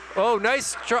 Oh,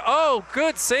 nice try. Oh,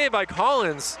 good save by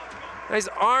Collins. Nice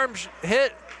arm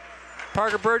hit.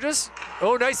 Parker Burgess.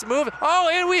 Oh, nice move. Oh,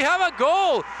 and we have a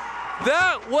goal.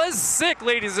 That was sick,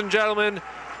 ladies and gentlemen.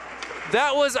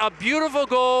 That was a beautiful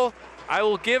goal. I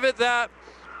will give it that.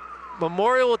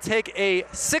 Memorial will take a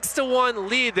 6-1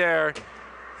 lead there.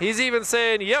 He's even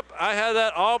saying, yep, I had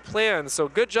that all planned. So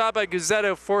good job by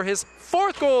Guzzetto for his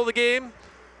 4th goal of the game.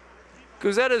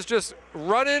 Guzzetto's just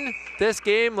running this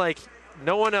game like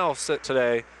no one else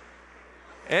today.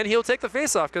 And he'll take the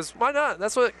faceoff because why not?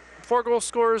 That's what 4-goal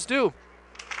scorers do.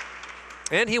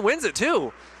 And he wins it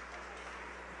too.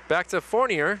 Back to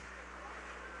Fournier.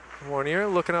 Fournier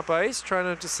looking up ice, trying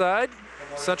to decide.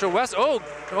 Central West, oh,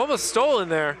 almost stolen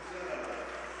there.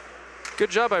 Good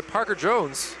job by Parker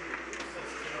Jones.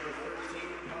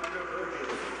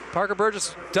 Parker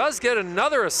Burgess does get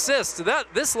another assist.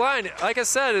 This line, like I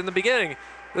said in the beginning,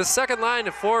 the second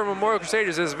line for Memorial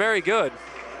Crusaders is very good.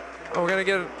 Oh, we're gonna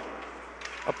get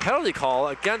a penalty call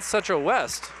against Central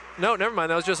West. No, never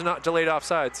mind, that was just not delayed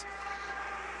offsides.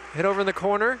 Hit over in the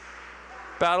corner,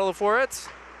 battle for it.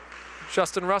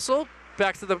 Justin Russell,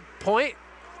 back to the point.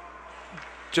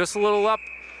 Just a little up.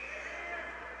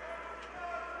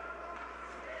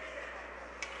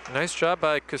 Nice job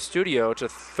by Custodio to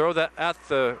throw that at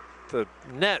the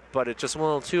net, but it just went a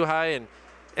little too high and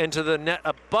into the net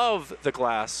above the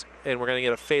glass, and we're going to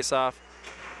get a face-off.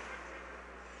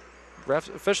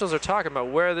 Officials are talking about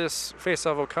where this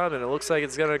face-off will come, and it looks like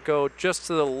it's going to go just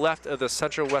to the left of the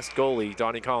Central West goalie,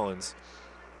 Donnie Collins.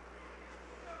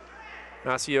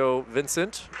 Masio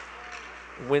Vincent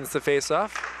wins the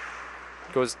face-off.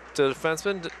 Goes to the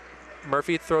defenseman.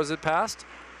 Murphy throws it past.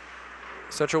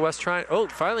 Central West trying. Oh,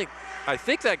 finally, I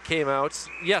think that came out.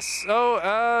 Yes.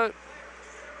 Oh,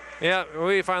 yeah,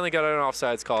 we finally got an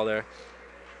offsides call there.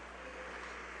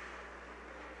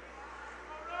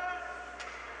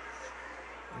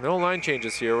 No line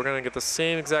changes here. We're going to get the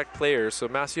same exact players. So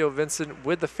Masio Vincent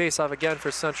with the face-off again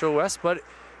for Central West, but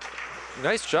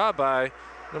nice job by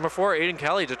number 4, Aiden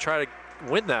Kelly, to try to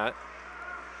win that.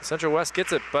 Central West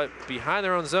gets it, but behind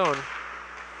their own zone.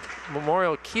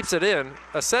 Memorial keeps it in.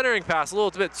 A centering pass, a little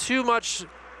bit too much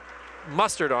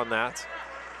mustard on that.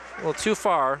 A little too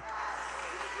far.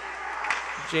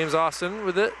 James Austin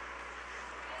with it.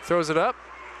 Throws it up.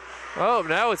 Oh,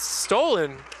 now it's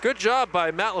stolen. Good job by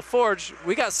Matt LaForge.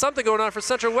 We got something going on for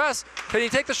Central West. Can he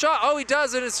take the shot? Oh, he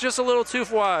does, and it's just a little too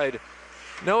wide.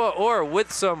 Noah Orr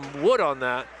with some wood on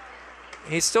that.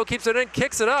 He still keeps it in,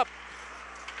 kicks it up.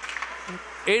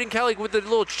 Aiden Kelly with the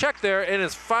little check there, and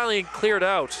it's finally cleared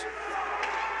out.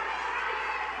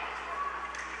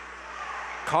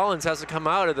 Collins has to come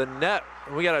out of the net.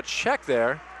 We got a check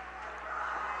there.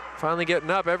 Finally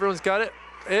getting up. Everyone's got it.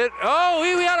 Oh,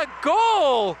 we got a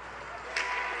goal!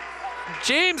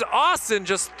 James Austin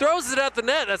just throws it at the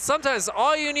net. That's sometimes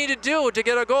all you need to do to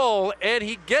get a goal, and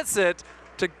he gets it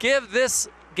to give this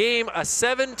game a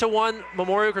 7-1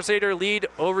 Memorial Crusader lead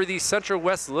over the Central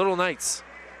West Little Knights.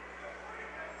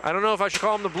 I don't know if I should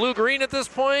call them the blue-green at this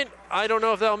point. I don't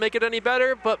know if that'll make it any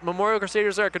better, but Memorial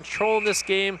Crusaders are controlling this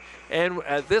game, and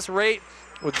at this rate,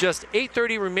 with just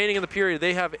 8:30 remaining in the period,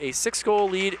 they have a 6-goal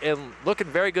lead and looking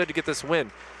very good to get this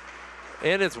win.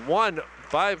 And it's won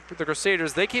by the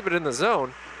Crusaders. They keep it in the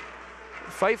zone.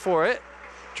 Fight for it.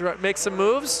 Make some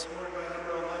moves.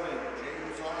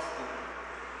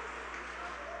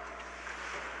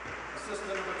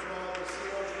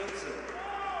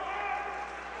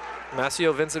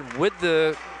 Masio Vincent with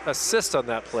the assist on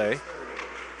that play.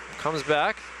 Comes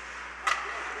back.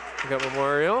 We got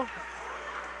Memorial.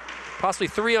 Possibly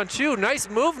 3-on-2. Nice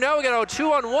move. Now we got a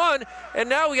 2-on-1. And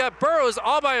now we got Burrows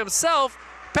all by himself.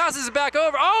 Passes it back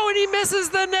over. Oh, and he misses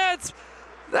the net.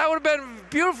 That would have been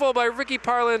beautiful by Ricky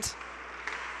Parlant.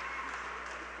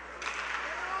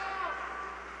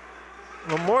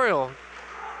 Memorial.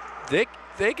 They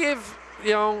gave,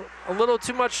 you know, a little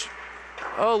too much.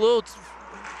 Oh, a little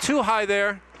too high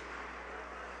there.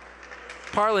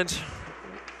 Parlant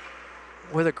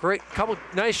with a great couple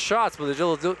nice shots, but a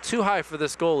little too high for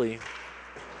this goalie.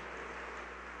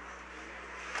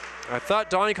 I thought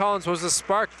Donnie Collins was the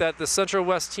spark that the Central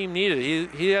West team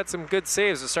needed. He had some good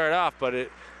saves to start off, but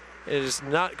it is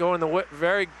not going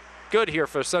very good here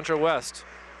for Central West.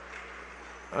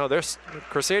 Oh, their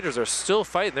Crusaders are still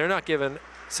fighting. They're not giving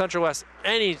Central West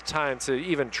any time to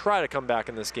even try to come back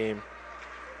in this game.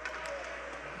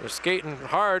 They're skating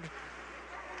hard.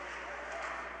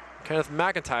 Kenneth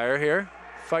McIntyre here,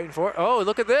 fighting for it. Oh,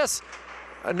 look at this.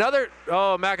 Another,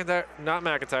 oh, McIntyre, not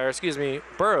McIntyre, excuse me,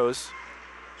 Burrows.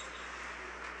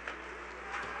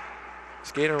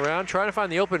 Skating around, trying to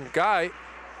find the open guy.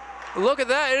 Look at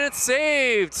that, and it's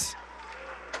saved.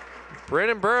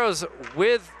 Brandon Burrows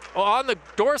with, on the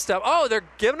doorstep. Oh, they're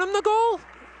giving him the goal?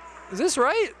 Is this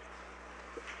right?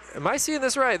 Am I seeing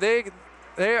this right? They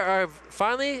are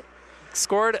finally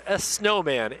scored a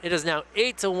snowman. It is now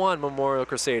 8-1 Memorial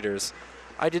Crusaders.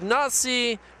 I did not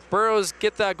see Burrows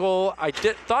get that goal. I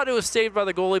thought it was saved by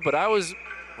the goalie, but I was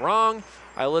wrong,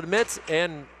 I'll admit,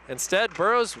 and instead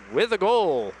Burrows with a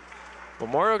goal.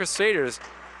 Memorial Crusaders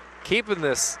keeping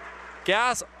this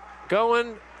gas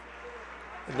going.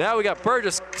 And now we got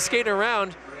Burgess skating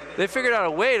around. They figured out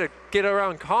a way to get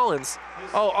around Collins.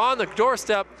 Oh, on the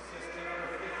doorstep.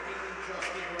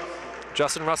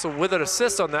 Justin Russell with an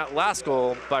assist on that last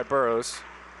goal by Burrows.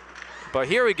 But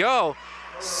here we go.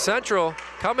 Central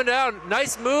coming down.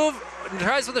 Nice move.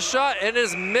 Tries with a shot and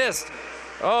is missed.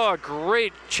 Oh, a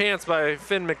great chance by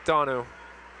Finn McDonough.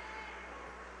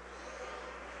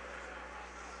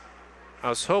 I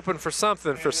was hoping for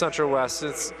something for Central West.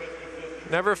 It's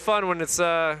never fun when it's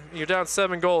you're down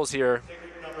 7 goals here.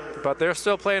 But they're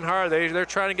still playing hard. They're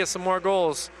trying to get some more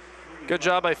goals. Good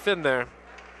job by Finn there.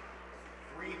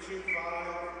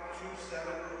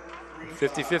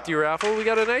 50-50 raffle. We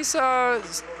got a nice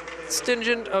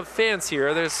stingent of fans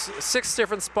here. There's 6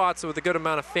 different spots with a good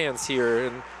amount of fans here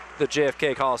in the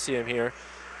JFK Coliseum here.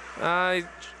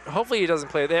 Hopefully he doesn't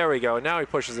play. There we go. Now he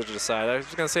pushes it to the side. I was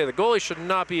going to say the goalie should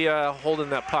not be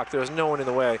holding that puck. There's no one in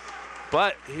the way.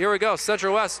 But here we go.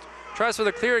 Central West tries for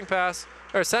the clearing pass,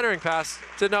 or centering pass.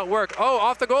 Did not work. Oh,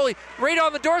 off the goalie. Right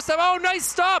on the doorstep. Oh, nice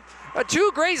stop.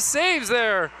 2 great saves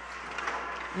there.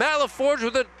 Matt LaForge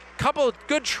with a couple of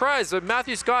good tries, but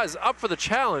Matthew Scott is up for the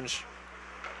challenge.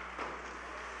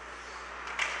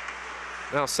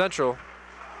 Now Central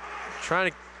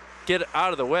trying to get it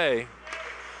out of the way.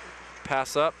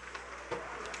 Pass up,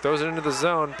 throws it into the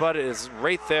zone, but it is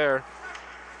right there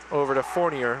over to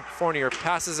Fournier. Fournier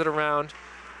passes it around.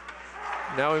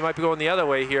 Now we might be going the other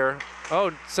way here.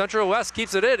 Oh, Central West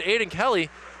keeps it in. Aiden Kelly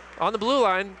on the blue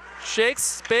line,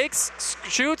 shakes, fakes,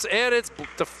 shoots, and it's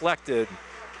deflected.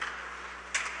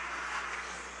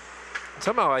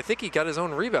 Somehow I think he got his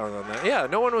own rebound on that. Yeah,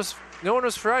 no one was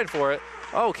trying for it.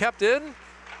 Oh, kept in.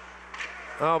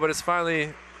 Oh, but it's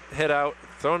finally hit out,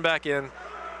 thrown back in.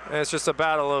 And it's just a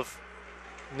battle of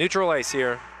neutral ice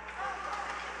here.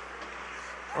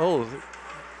 Oh,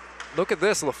 look at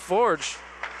this. LaForge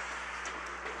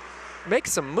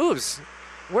makes some moves.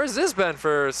 Where's this been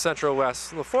for Central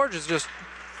West? LaForge is just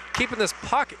keeping this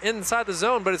puck inside the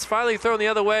zone, but it's finally thrown the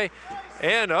other way.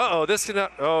 And uh-oh, this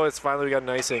cannot, oh, it's finally got an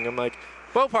icing. I'm like,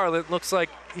 Bo Parlant looks like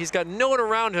he's got no one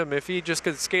around him if he just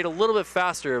could skate a little bit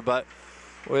faster, but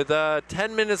with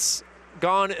 10 minutes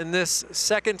gone in this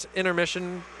second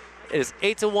intermission, it is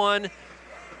 8-1.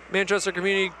 Manchester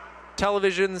Community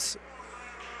Television's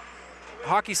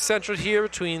Hockey Central here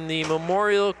between the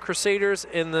Memorial Crusaders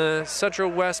and the Central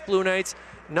West Blue Knights.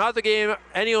 Not the game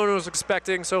anyone was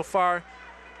expecting so far.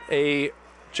 A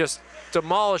just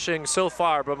demolishing so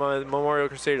far by the Memorial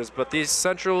Crusaders, but the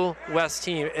Central West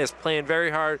team is playing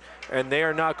very hard, and they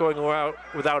are not going out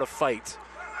without a fight.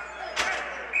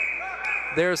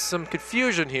 There's some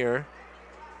confusion here.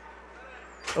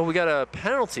 Oh, we got a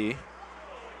penalty.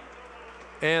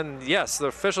 And yes, the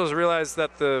officials realized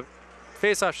that the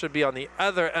faceoff should be on the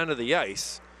other end of the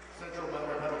ice. Central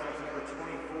minor penalties number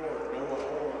 24, Noah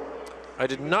Orr. I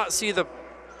did not see the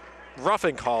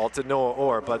roughing call to Noah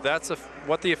Orr, but that's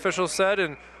what the officials said,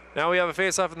 and now we have a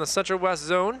faceoff in the Central West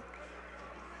zone.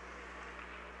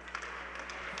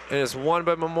 And it's won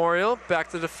by Memorial. Back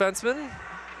to the defenseman.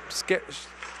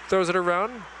 Throws it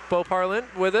around. Bo Parlin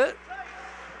with it.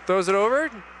 Throws it over.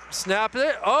 Snaps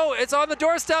it. Oh, it's on the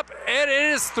doorstep, and it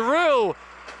is through.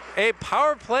 A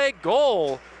power play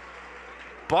goal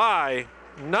by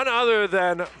none other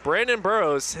than Brandon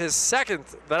Burrows, his second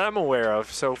that I'm aware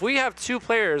of. So if we have two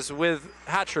players with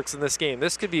hat tricks in this game,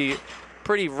 this could be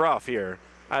pretty rough here.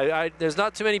 There's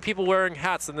not too many people wearing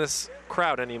hats in this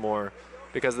crowd anymore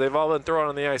because they've all been thrown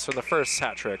on the ice from the first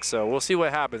hat trick. So we'll see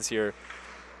what happens here.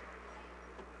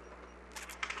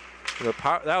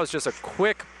 That was just a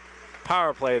quick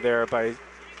power play there by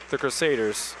the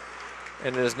Crusaders.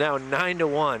 And it is now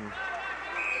 9-1.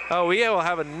 Oh, we will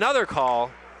have another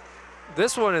call.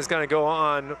 This one is going to go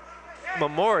on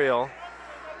Memorial.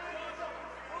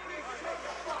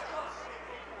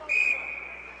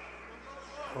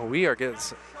 Oh, we are getting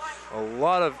a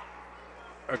lot of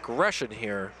aggression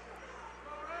here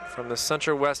from the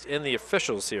Central West in the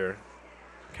officials here.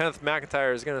 Kenneth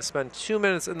McIntyre is going to spend 2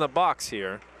 minutes in the box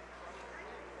here.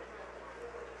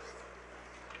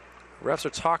 Refs are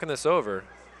talking this over.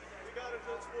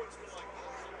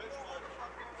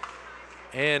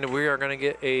 And we are going to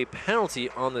get a penalty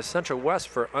on the Central West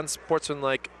for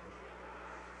unsportsmanlike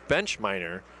bench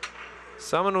minor.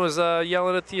 Someone was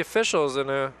yelling at the officials, and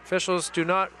officials do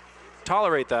not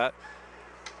tolerate that.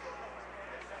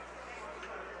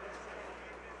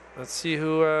 Let's see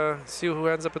who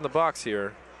ends up in the box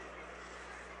here.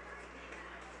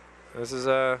 This is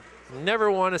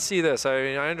never want to see this. I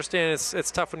mean, I understand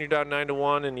it's tough when you're down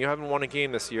 9-1 and you haven't won a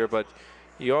game this year, but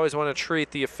you always want to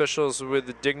treat the officials with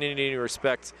the dignity and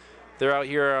respect. They're out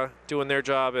here doing their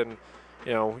job, and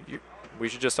we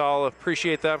should just all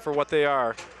appreciate them for what they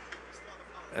are.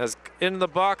 As in the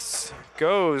box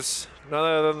goes none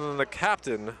other than the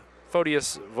captain,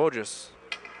 Photius Voges.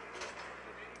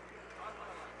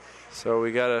 So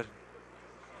we got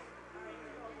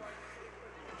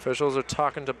officials are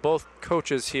talking to both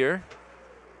coaches here.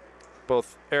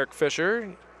 Both Eric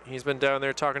Fisher, he's been down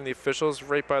there talking to the officials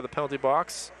right by the penalty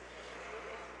box.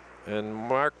 And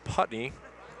Mark Putney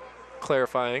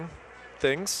clarifying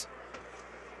things.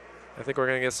 I think we're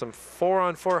going to get some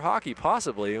 4-on-4 hockey,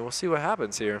 possibly, and we'll see what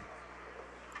happens here.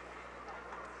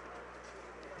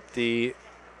 The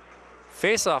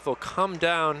faceoff will come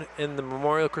down in the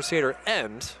Memorial Crusader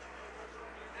end.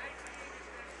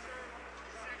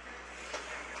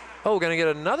 Oh, we're going to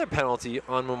get another penalty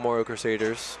on Memorial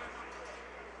Crusaders.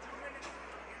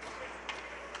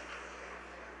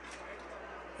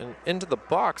 And into the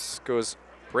box goes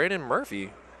Brandon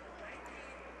Murphy.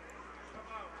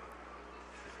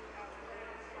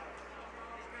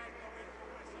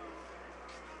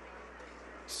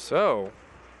 So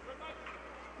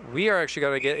we are actually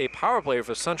going to get a power play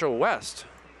for Central West.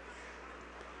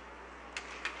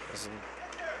 This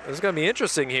is going to be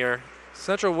interesting here.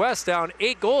 Central West down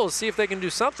 8 goals, see if they can do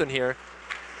something here.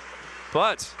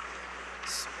 But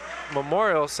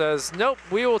Memorial says, nope,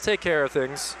 we will take care of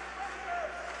things.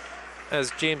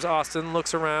 As James Austin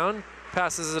looks around,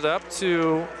 passes it up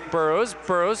to Burrows.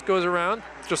 Burrows goes around,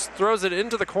 just throws it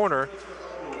into the corner.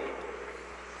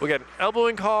 We get an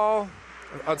elbowing call,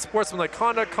 unsportsmanlike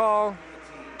conduct call.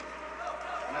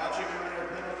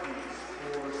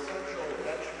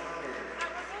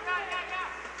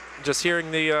 Just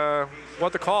hearing the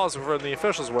what the calls from the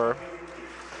officials were.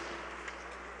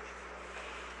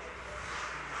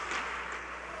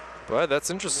 But that's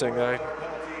interesting.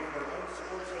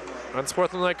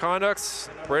 Unsportsmanlike conducts.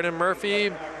 Brandon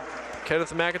Murphy,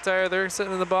 Kenneth McIntyre, they're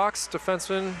sitting in the box.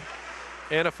 Defenseman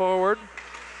and a forward.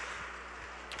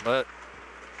 But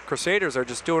Crusaders are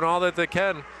just doing all that they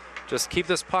can. Just keep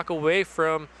this puck away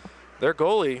from their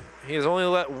goalie. He has only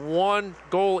let 1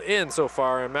 goal in so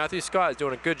far, and Matthew Scott is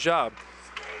doing a good job.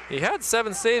 He had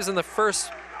 7 saves in the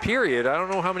first period. I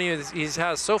don't know how many he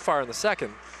has so far in the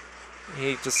second.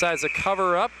 He decides to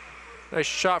cover up. Nice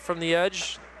shot from the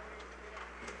edge.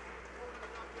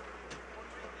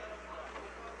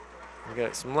 We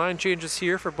got some line changes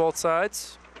here for both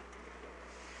sides.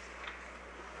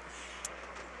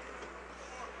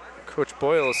 Coach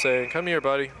Boyle is saying, come here,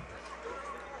 buddy.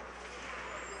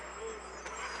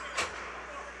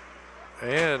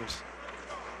 And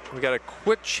we got a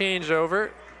quick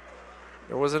changeover.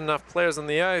 There wasn't enough players on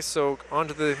the ice, so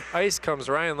onto the ice comes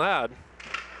Ryan Ladd.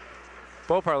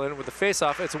 Bo Parlin with the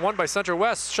faceoff. It's won by Central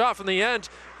West. Shot from the end,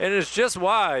 and it's just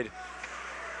wide.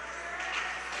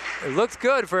 It looked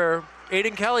good for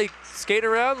Aiden Kelly skating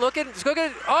around, looking.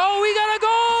 Oh, we got a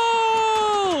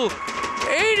goal!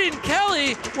 Aiden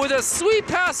Kelly with a sweet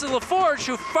pass to LaForge,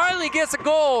 who finally gets a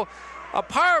goal. A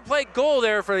power play goal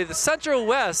there for the Central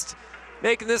West,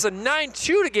 making this a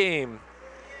 9-2 game.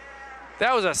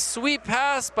 That was a sweet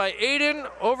pass by Aiden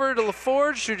over to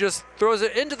LaForge, who just throws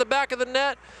it into the back of the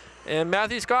net. And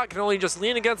Matthew Scott can only just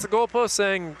lean against the goalpost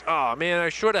saying, oh man, I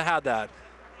should have had that.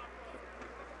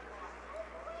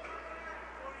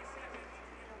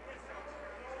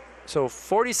 So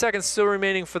 40 seconds still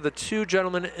remaining for the two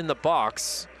gentlemen in the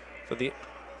box. We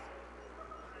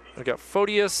got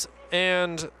Photius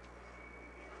and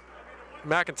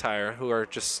McIntyre, who are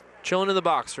just chilling in the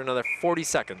box for another 40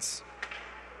 seconds.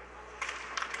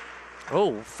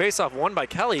 Oh, face-off won by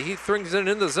Kelly. He throws it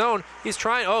in the zone. He's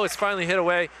trying. Oh, it's finally hit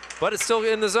away, but it's still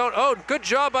in the zone. Oh, good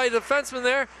job by the defenseman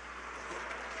there.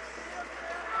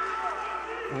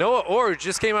 Noah Orr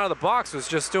just came out of the box, was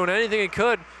just doing anything he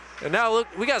could. And now look,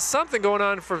 we got something going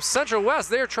on from Central West.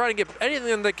 They're trying to get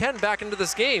anything they can back into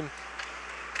this game.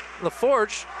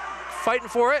 LaForge fighting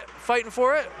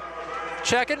for it.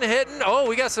 Checking, hitting. Oh,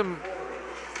 we got some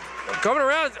coming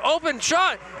around. Open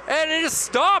shot, and it just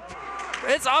stopped.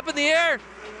 It's up in the air.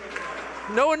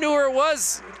 No one knew where it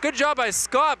was. Good job by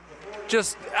Scott,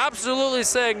 just absolutely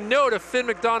saying no to Finn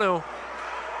McDonough.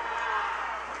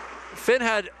 Finn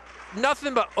had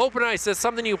nothing but open ice. That's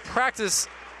something you practice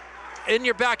in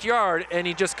your backyard, and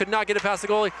he just could not get it past the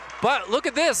goalie. But look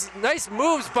at this. Nice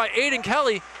moves by Aiden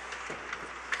Kelly.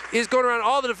 He's going around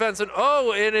all the defense, and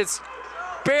oh, and it's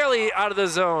barely out of the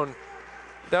zone.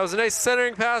 That was a nice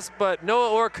centering pass, but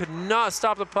Noah Orr could not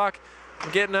stop the puck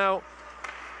from getting out.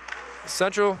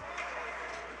 Central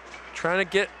trying to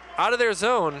get out of their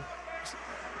zone.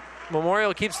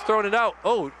 Memorial keeps throwing it out.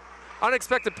 Oh,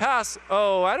 unexpected pass.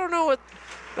 Oh, I don't know what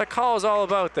that call is all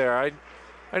about there. I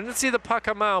didn't see the puck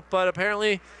come out, but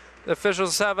apparently the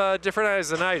officials have different eyes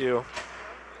than I do.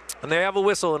 And they have a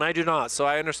whistle, and I do not. So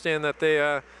I understand that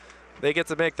they get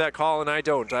to make that call, and I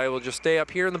don't. I will just stay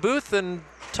up here in the booth and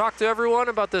talk to everyone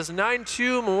about this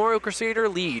 9-2 Memorial Crusader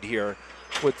lead here,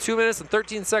 with 2 minutes and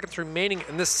 13 seconds remaining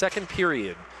in this second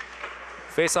period.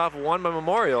 Face-off won by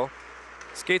Memorial.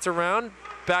 Skates around,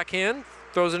 backhand,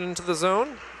 throws it into the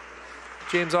zone.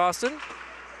 James Austin.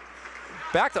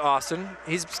 Back to Austin.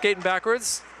 He's skating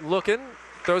backwards, looking,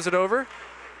 throws it over.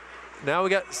 Now we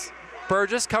got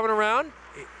Burgess coming around.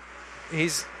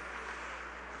 He's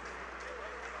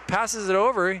passes it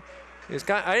over.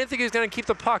 I didn't think he was going to keep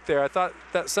the puck there. I thought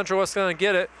that Central was going to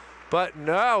get it, but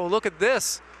no, look at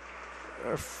this.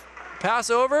 Pass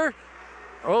over.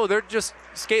 Oh, they're just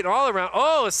skating all around.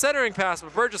 Oh, a centering pass,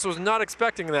 but Burgess was not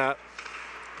expecting that.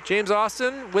 James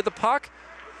Austin with the puck,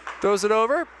 throws it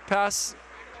over. Pass.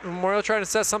 Memorial trying to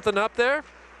set something up there.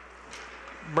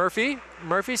 Murphy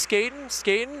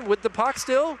skating with the puck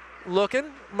still.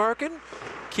 Looking, marking,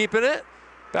 keeping it.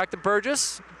 Back to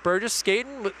Burgess. Burgess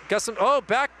skating. Got some,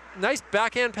 nice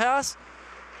backhand pass.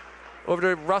 Over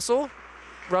to Russell.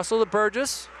 Russell to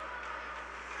Burgess.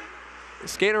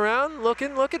 Skating around,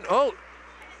 looking. Oh,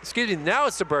 excuse me, now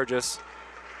it's to Burgess.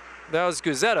 That was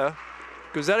Guzetta.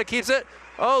 Guzetta keeps it.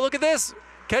 Oh, look at this.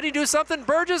 Can he do something?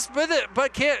 Burgess with it,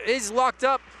 but can't. He's locked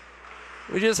up.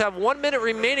 We just have 1 minute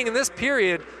remaining in this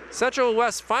period. Central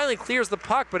West finally clears the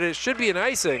puck, but it should be an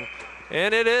icing.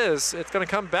 And it is. It's going to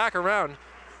come back around.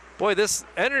 Boy, this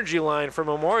energy line for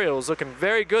Memorial is looking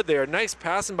very good there. Nice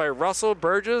passing by Russell,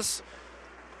 Burgess.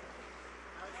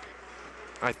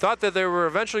 I thought that they were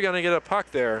eventually going to get a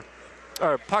puck there,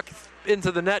 or puck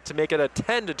into the net to make it a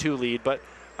 10-2 lead, but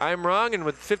I'm wrong. And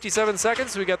with 57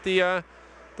 seconds, we got the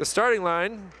starting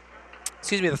line.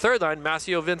 Excuse me, the third line: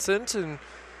 Mascio Vincent and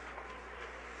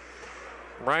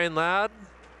Ryan Ladd.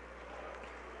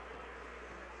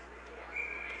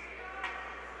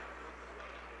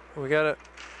 We got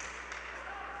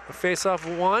a face-off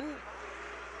one.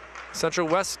 Central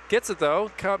West gets it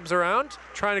though, comes around,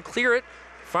 trying to clear it.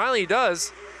 Finally he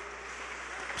does.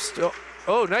 Still,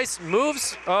 oh, nice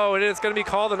moves. Oh, and it's going to be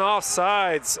called an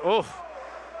offsides. Oh,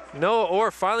 Noah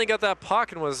Orr finally got that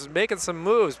puck and was making some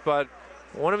moves, but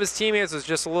one of his teammates was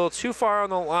just a little too far on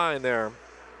the line there.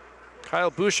 Kyle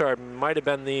Bouchard might have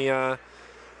been the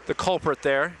culprit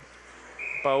there,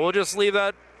 but we'll just leave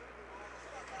that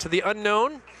to the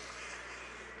unknown.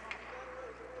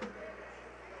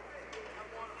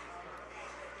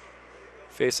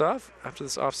 Face off after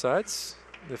this offsides.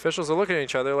 The officials are looking at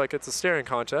each other like it's a staring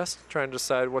contest, trying to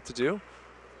decide what to do.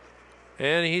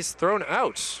 And he's thrown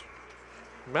out.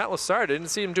 Matt Lassard, didn't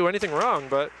see him do anything wrong,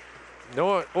 but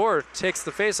Noah Orr takes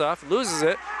the face off, loses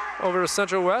it over to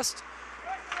Central West.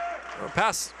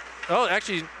 Pass. Oh,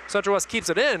 actually Central West keeps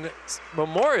it in.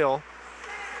 Memorial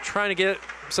trying to get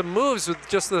some moves with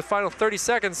just the final 30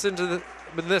 seconds into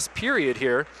this period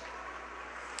here.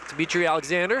 Dimitri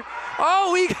Alexander.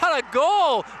 Oh, he got a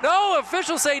goal. No,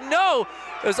 officials say no.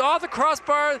 It was off the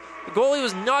crossbar. The goalie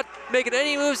was not making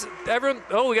any moves. Everyone,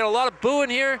 oh, we got a lot of booing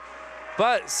here.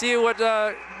 But see what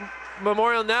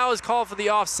Memorial now is called for the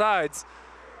offsides.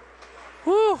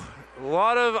 Whew, a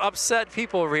lot of upset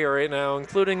people over here right now,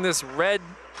 including this red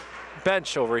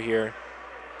bench over here.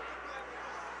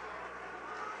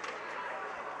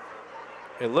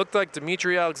 It looked like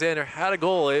Dimitri Alexander had a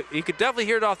goal. He could definitely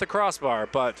hear it off the crossbar,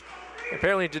 but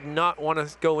apparently did not want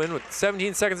to go in with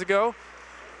 17 seconds to go.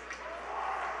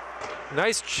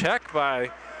 Nice check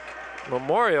by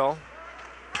Memorial.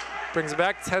 Brings it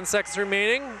back, 10 seconds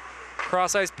remaining.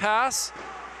 Cross-ice pass,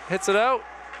 hits it out.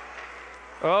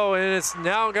 Oh, and it's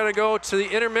now gonna go to the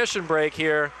intermission break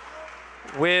here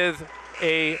with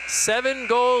a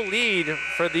 7-goal lead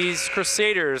for these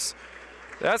Crusaders.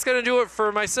 That's going to do it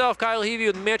for myself, Kyle Heavey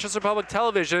with Manchester Public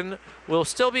Television. We'll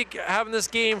still be having this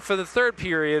game for the third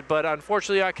period, but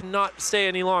unfortunately I cannot stay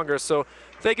any longer. So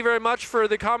thank you very much for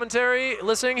the commentary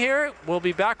listening here. We'll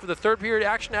be back with the third period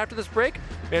action after this break.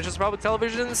 Manchester Public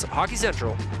Television's Hockey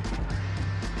Central.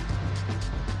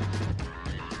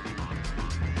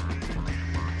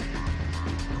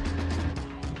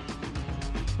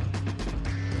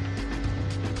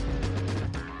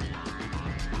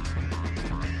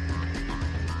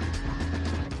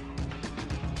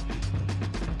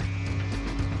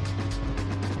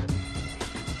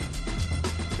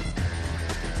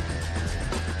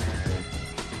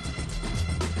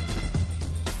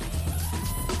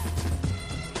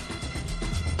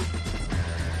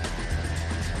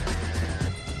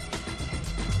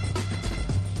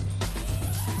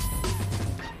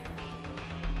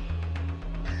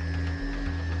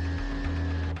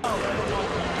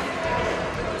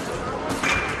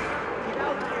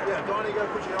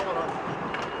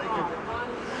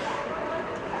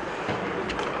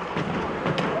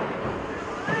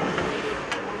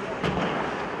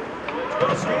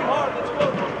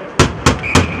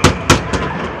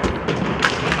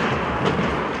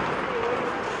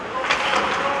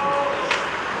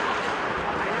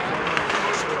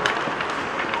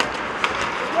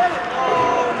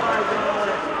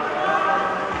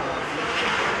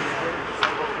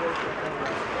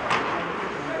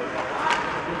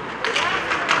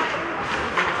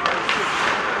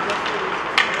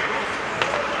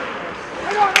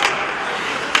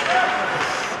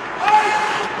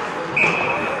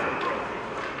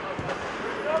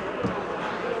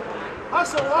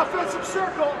 Offensive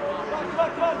circle.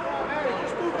 Come. Hey,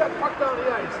 just move that puck down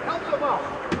the ice. Help them out.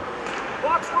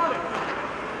 Box running.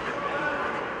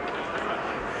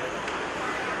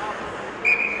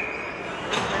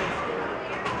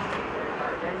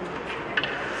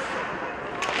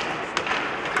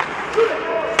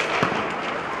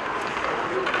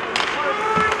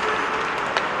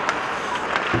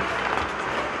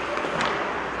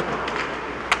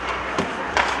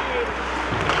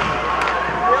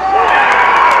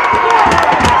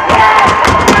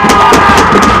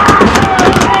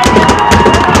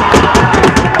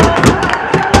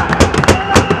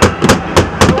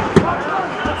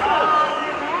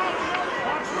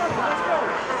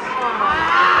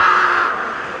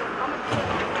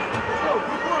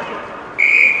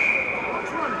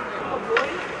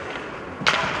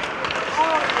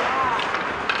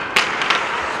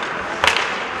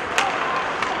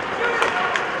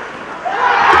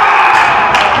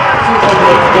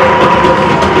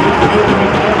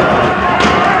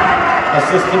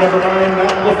 Assistant number 9,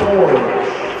 Matt LaForge.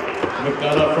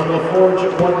 McDonough from LaForge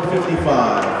at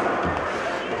 155.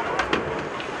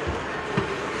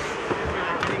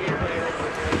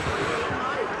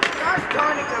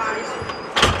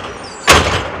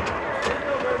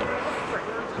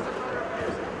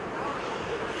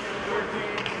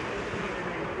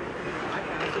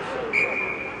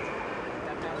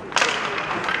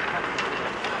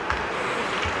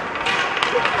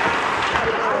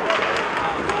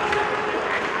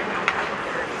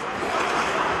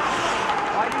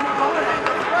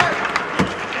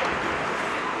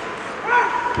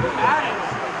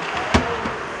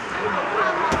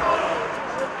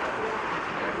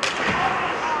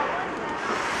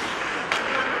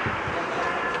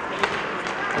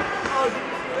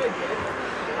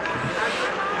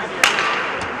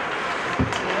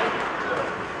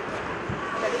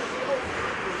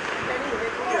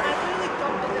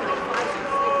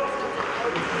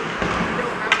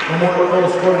 Memorial goal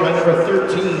scored by number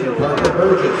 13, Parker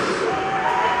Burgess.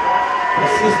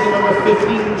 Assistant number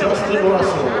 15, Justin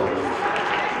Russell.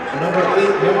 Number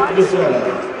 8, Mike Gazetta.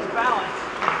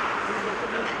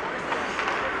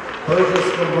 Purchase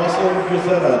from Russell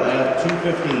Gazetta at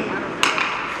 215.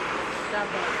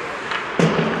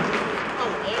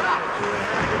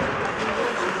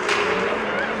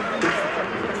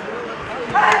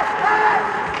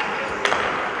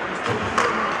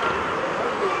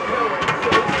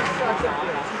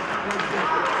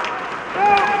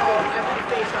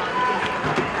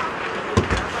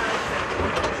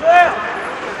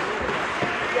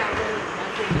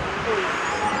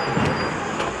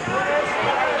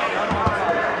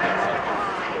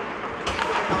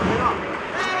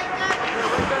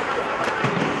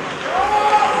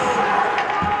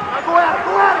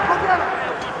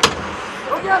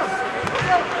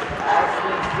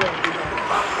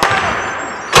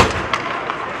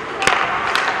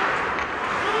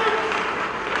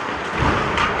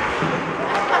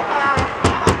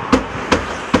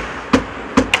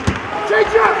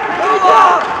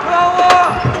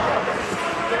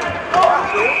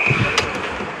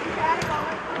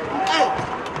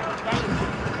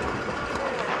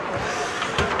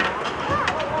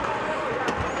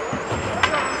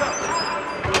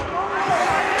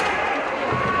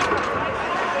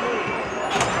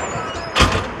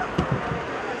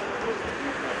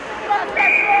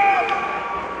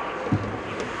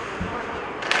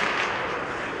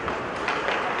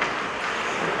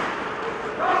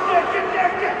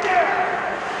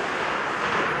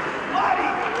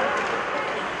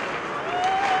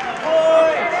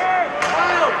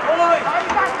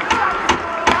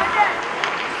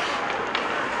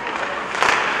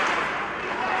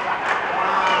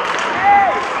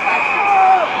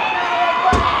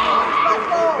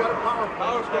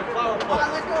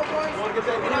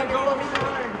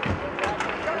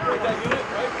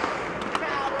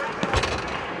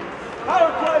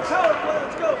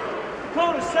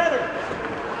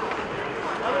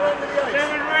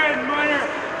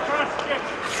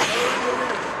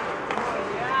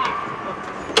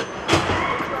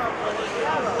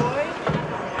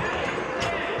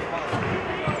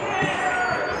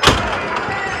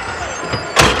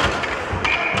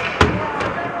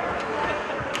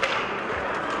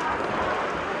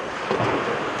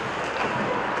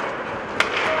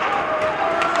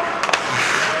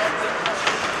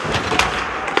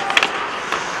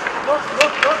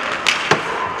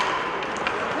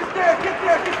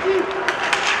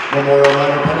 Memorial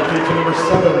minor penalty to number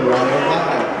 7, Ryan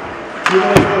Ladd. 2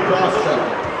 minutes for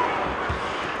cross-checking.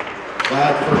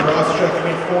 Ladd for cross-checking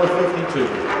at 4:52.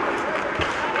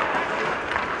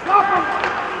 Stop him!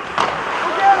 Go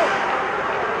get him!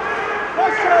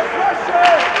 Pressure!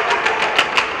 Pressure!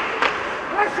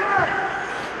 Pressure!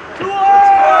 Too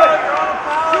hard!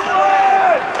 Too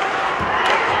hard!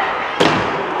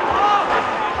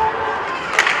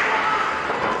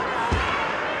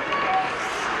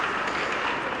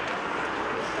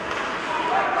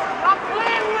 Stop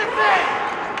playing with it!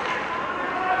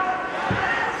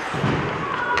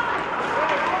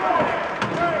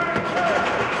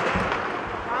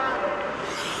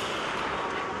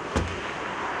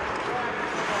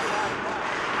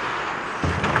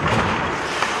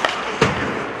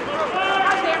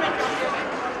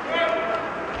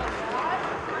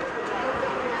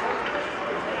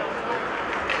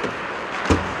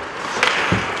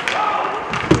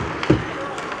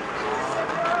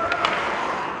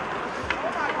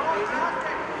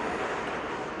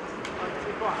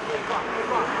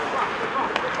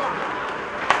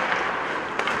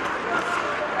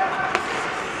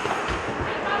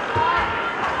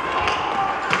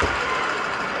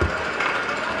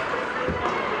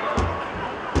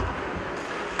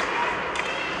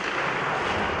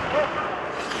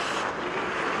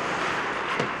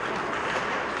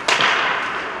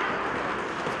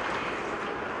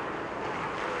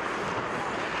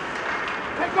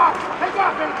 Take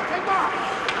off, baby, take off!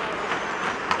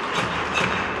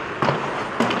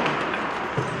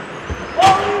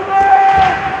 Holy man!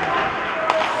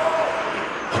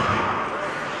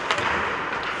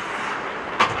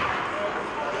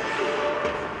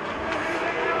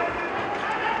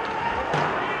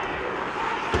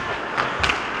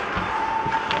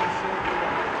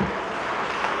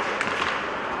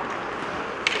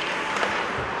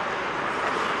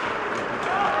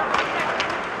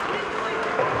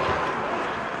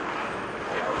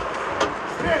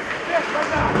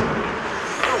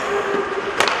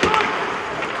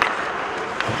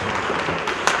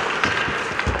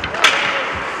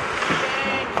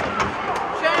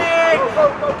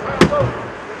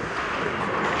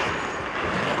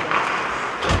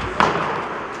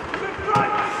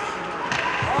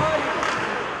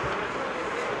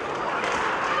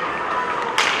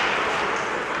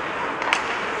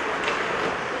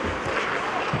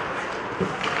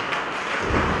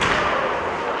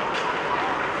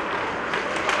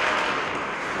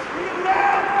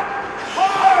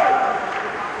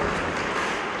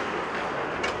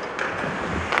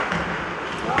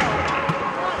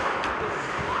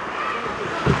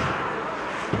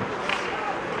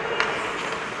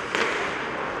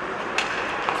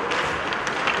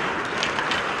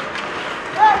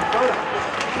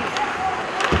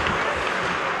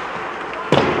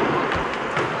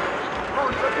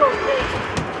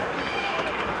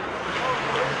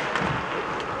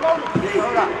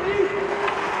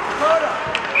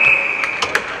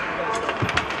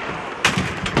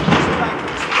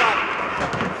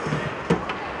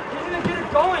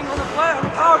 going on the play, on the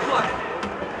power play.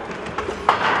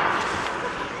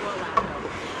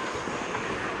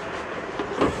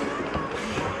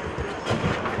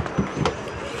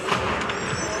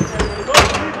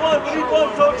 We need one,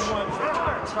 coach.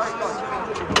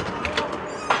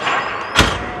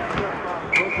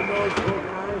 Broken nose, broken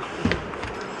eyes.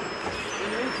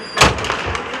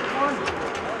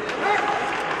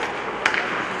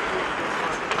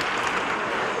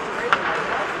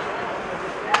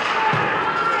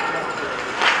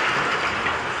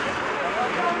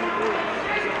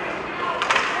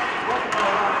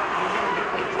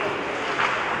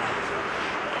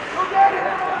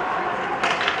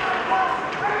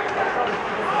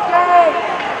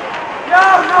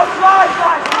 No fly,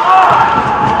 guys!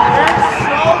 It's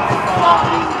so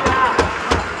fucking bad!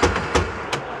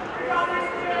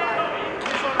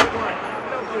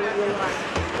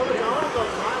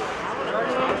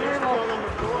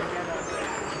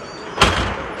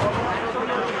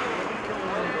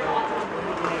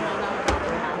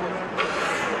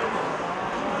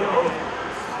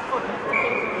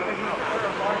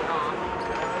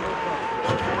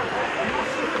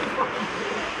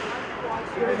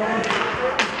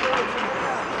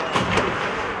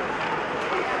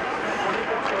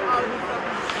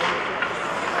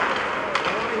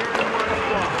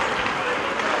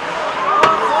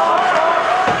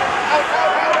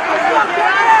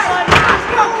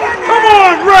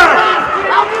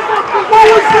 What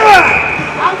was that?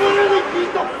 I literally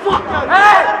beat the fuck out of him.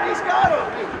 Hey! He's got him.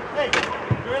 Hey,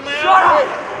 you're in my Shut up!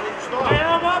 Stop. My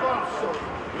arm up.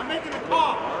 I'm making a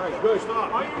call. All right, good.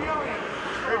 Stop. Why are you yelling?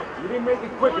 You didn't make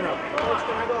it quick enough.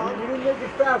 You didn't make it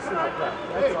fast enough.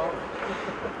 That's all.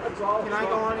 That's all. Can I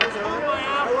go on his own?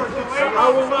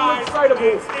 I'm a little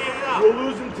excitable. We're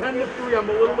losing 10-3. I'm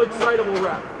a little excitable,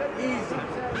 ref. Easy.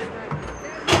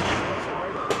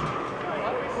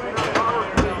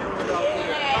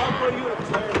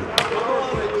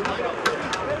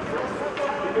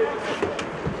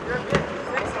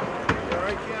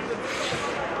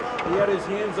 He had his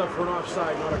hands up for an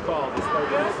offside, not a call,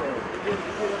 despite what he's saying.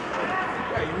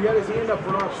 Yeah, he had his hand up for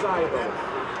an offside, though.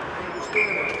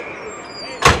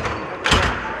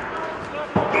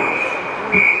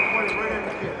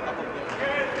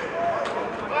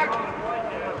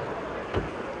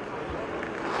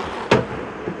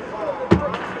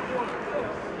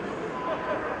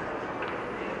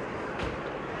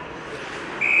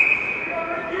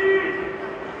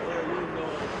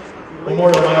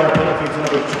 Memorial Minor penalties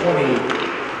number 20,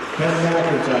 Ben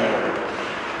McIntyre.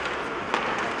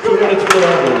 2 minutes for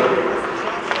elbowing.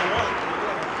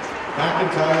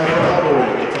 McIntyre for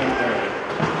elbowing at 10:30.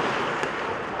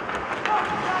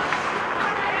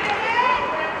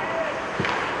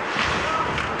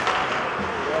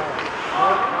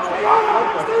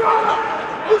 Stay on him!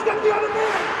 Who's got the other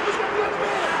man? Who's got the other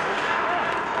man?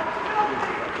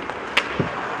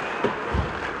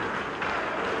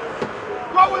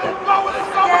 Go with it! Go with it!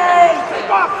 Go with it! Take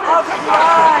off! Take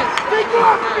off! Take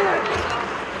off, man!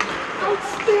 Don't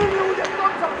stand there with your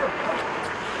thumbs up there!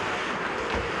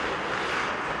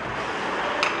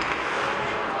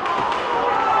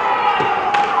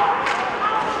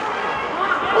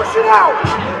 Push it out!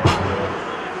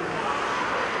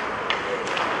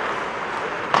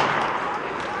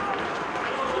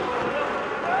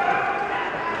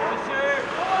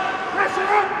 Pressure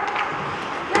up!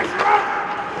 Pressure up!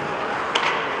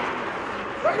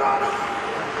 Right on him!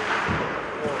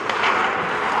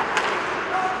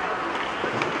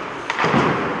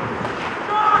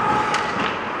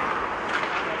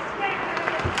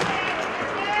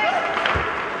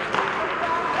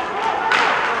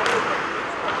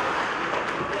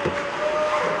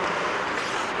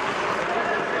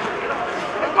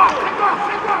 Take off! Take off!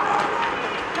 Take off!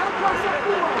 Gotta cross that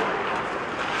blue line!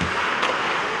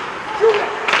 Shoot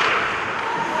it!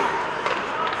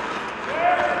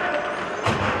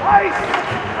 Ice!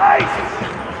 Ice!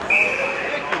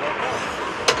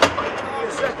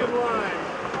 Second line.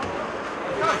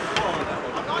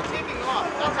 I'm not taking off.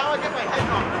 That's how I get my head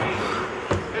knocked.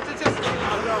 It's just. I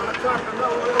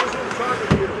wasn't talking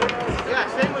to you. Yeah,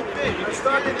 same with me. I'm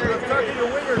talking to your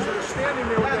wingers that are standing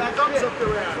there with their thumbs up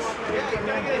their ass. Yeah, you're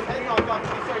gonna get his head knocked off. He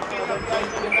starts standing up the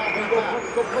ice and back and back.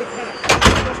 Go play tennis.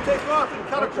 Just take off and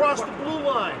cut across the blue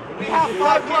line. We have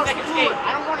 5 kids that can skate.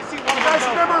 I don't want to see one of You guys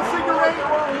them. remember figure eight?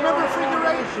 Remember figure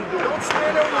eight? Don't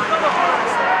stand there with your thumb up your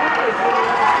ass.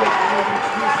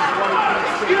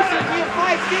 Excuses, we have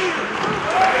 5 skaters.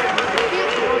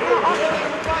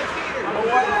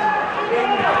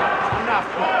 Enough.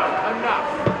 Enough.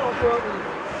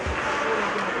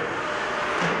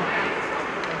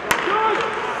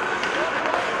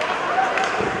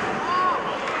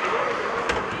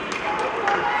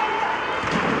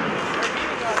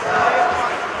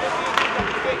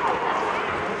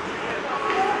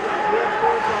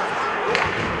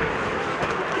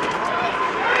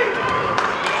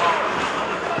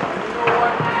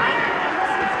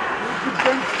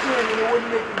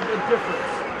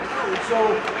 difference. So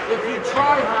if you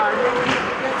try hard, maybe you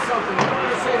can get something. If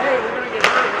you say, hey, we're going to get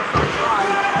hurt, let's not try.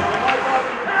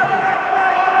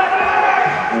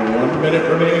 1 minute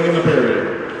remaining in the period.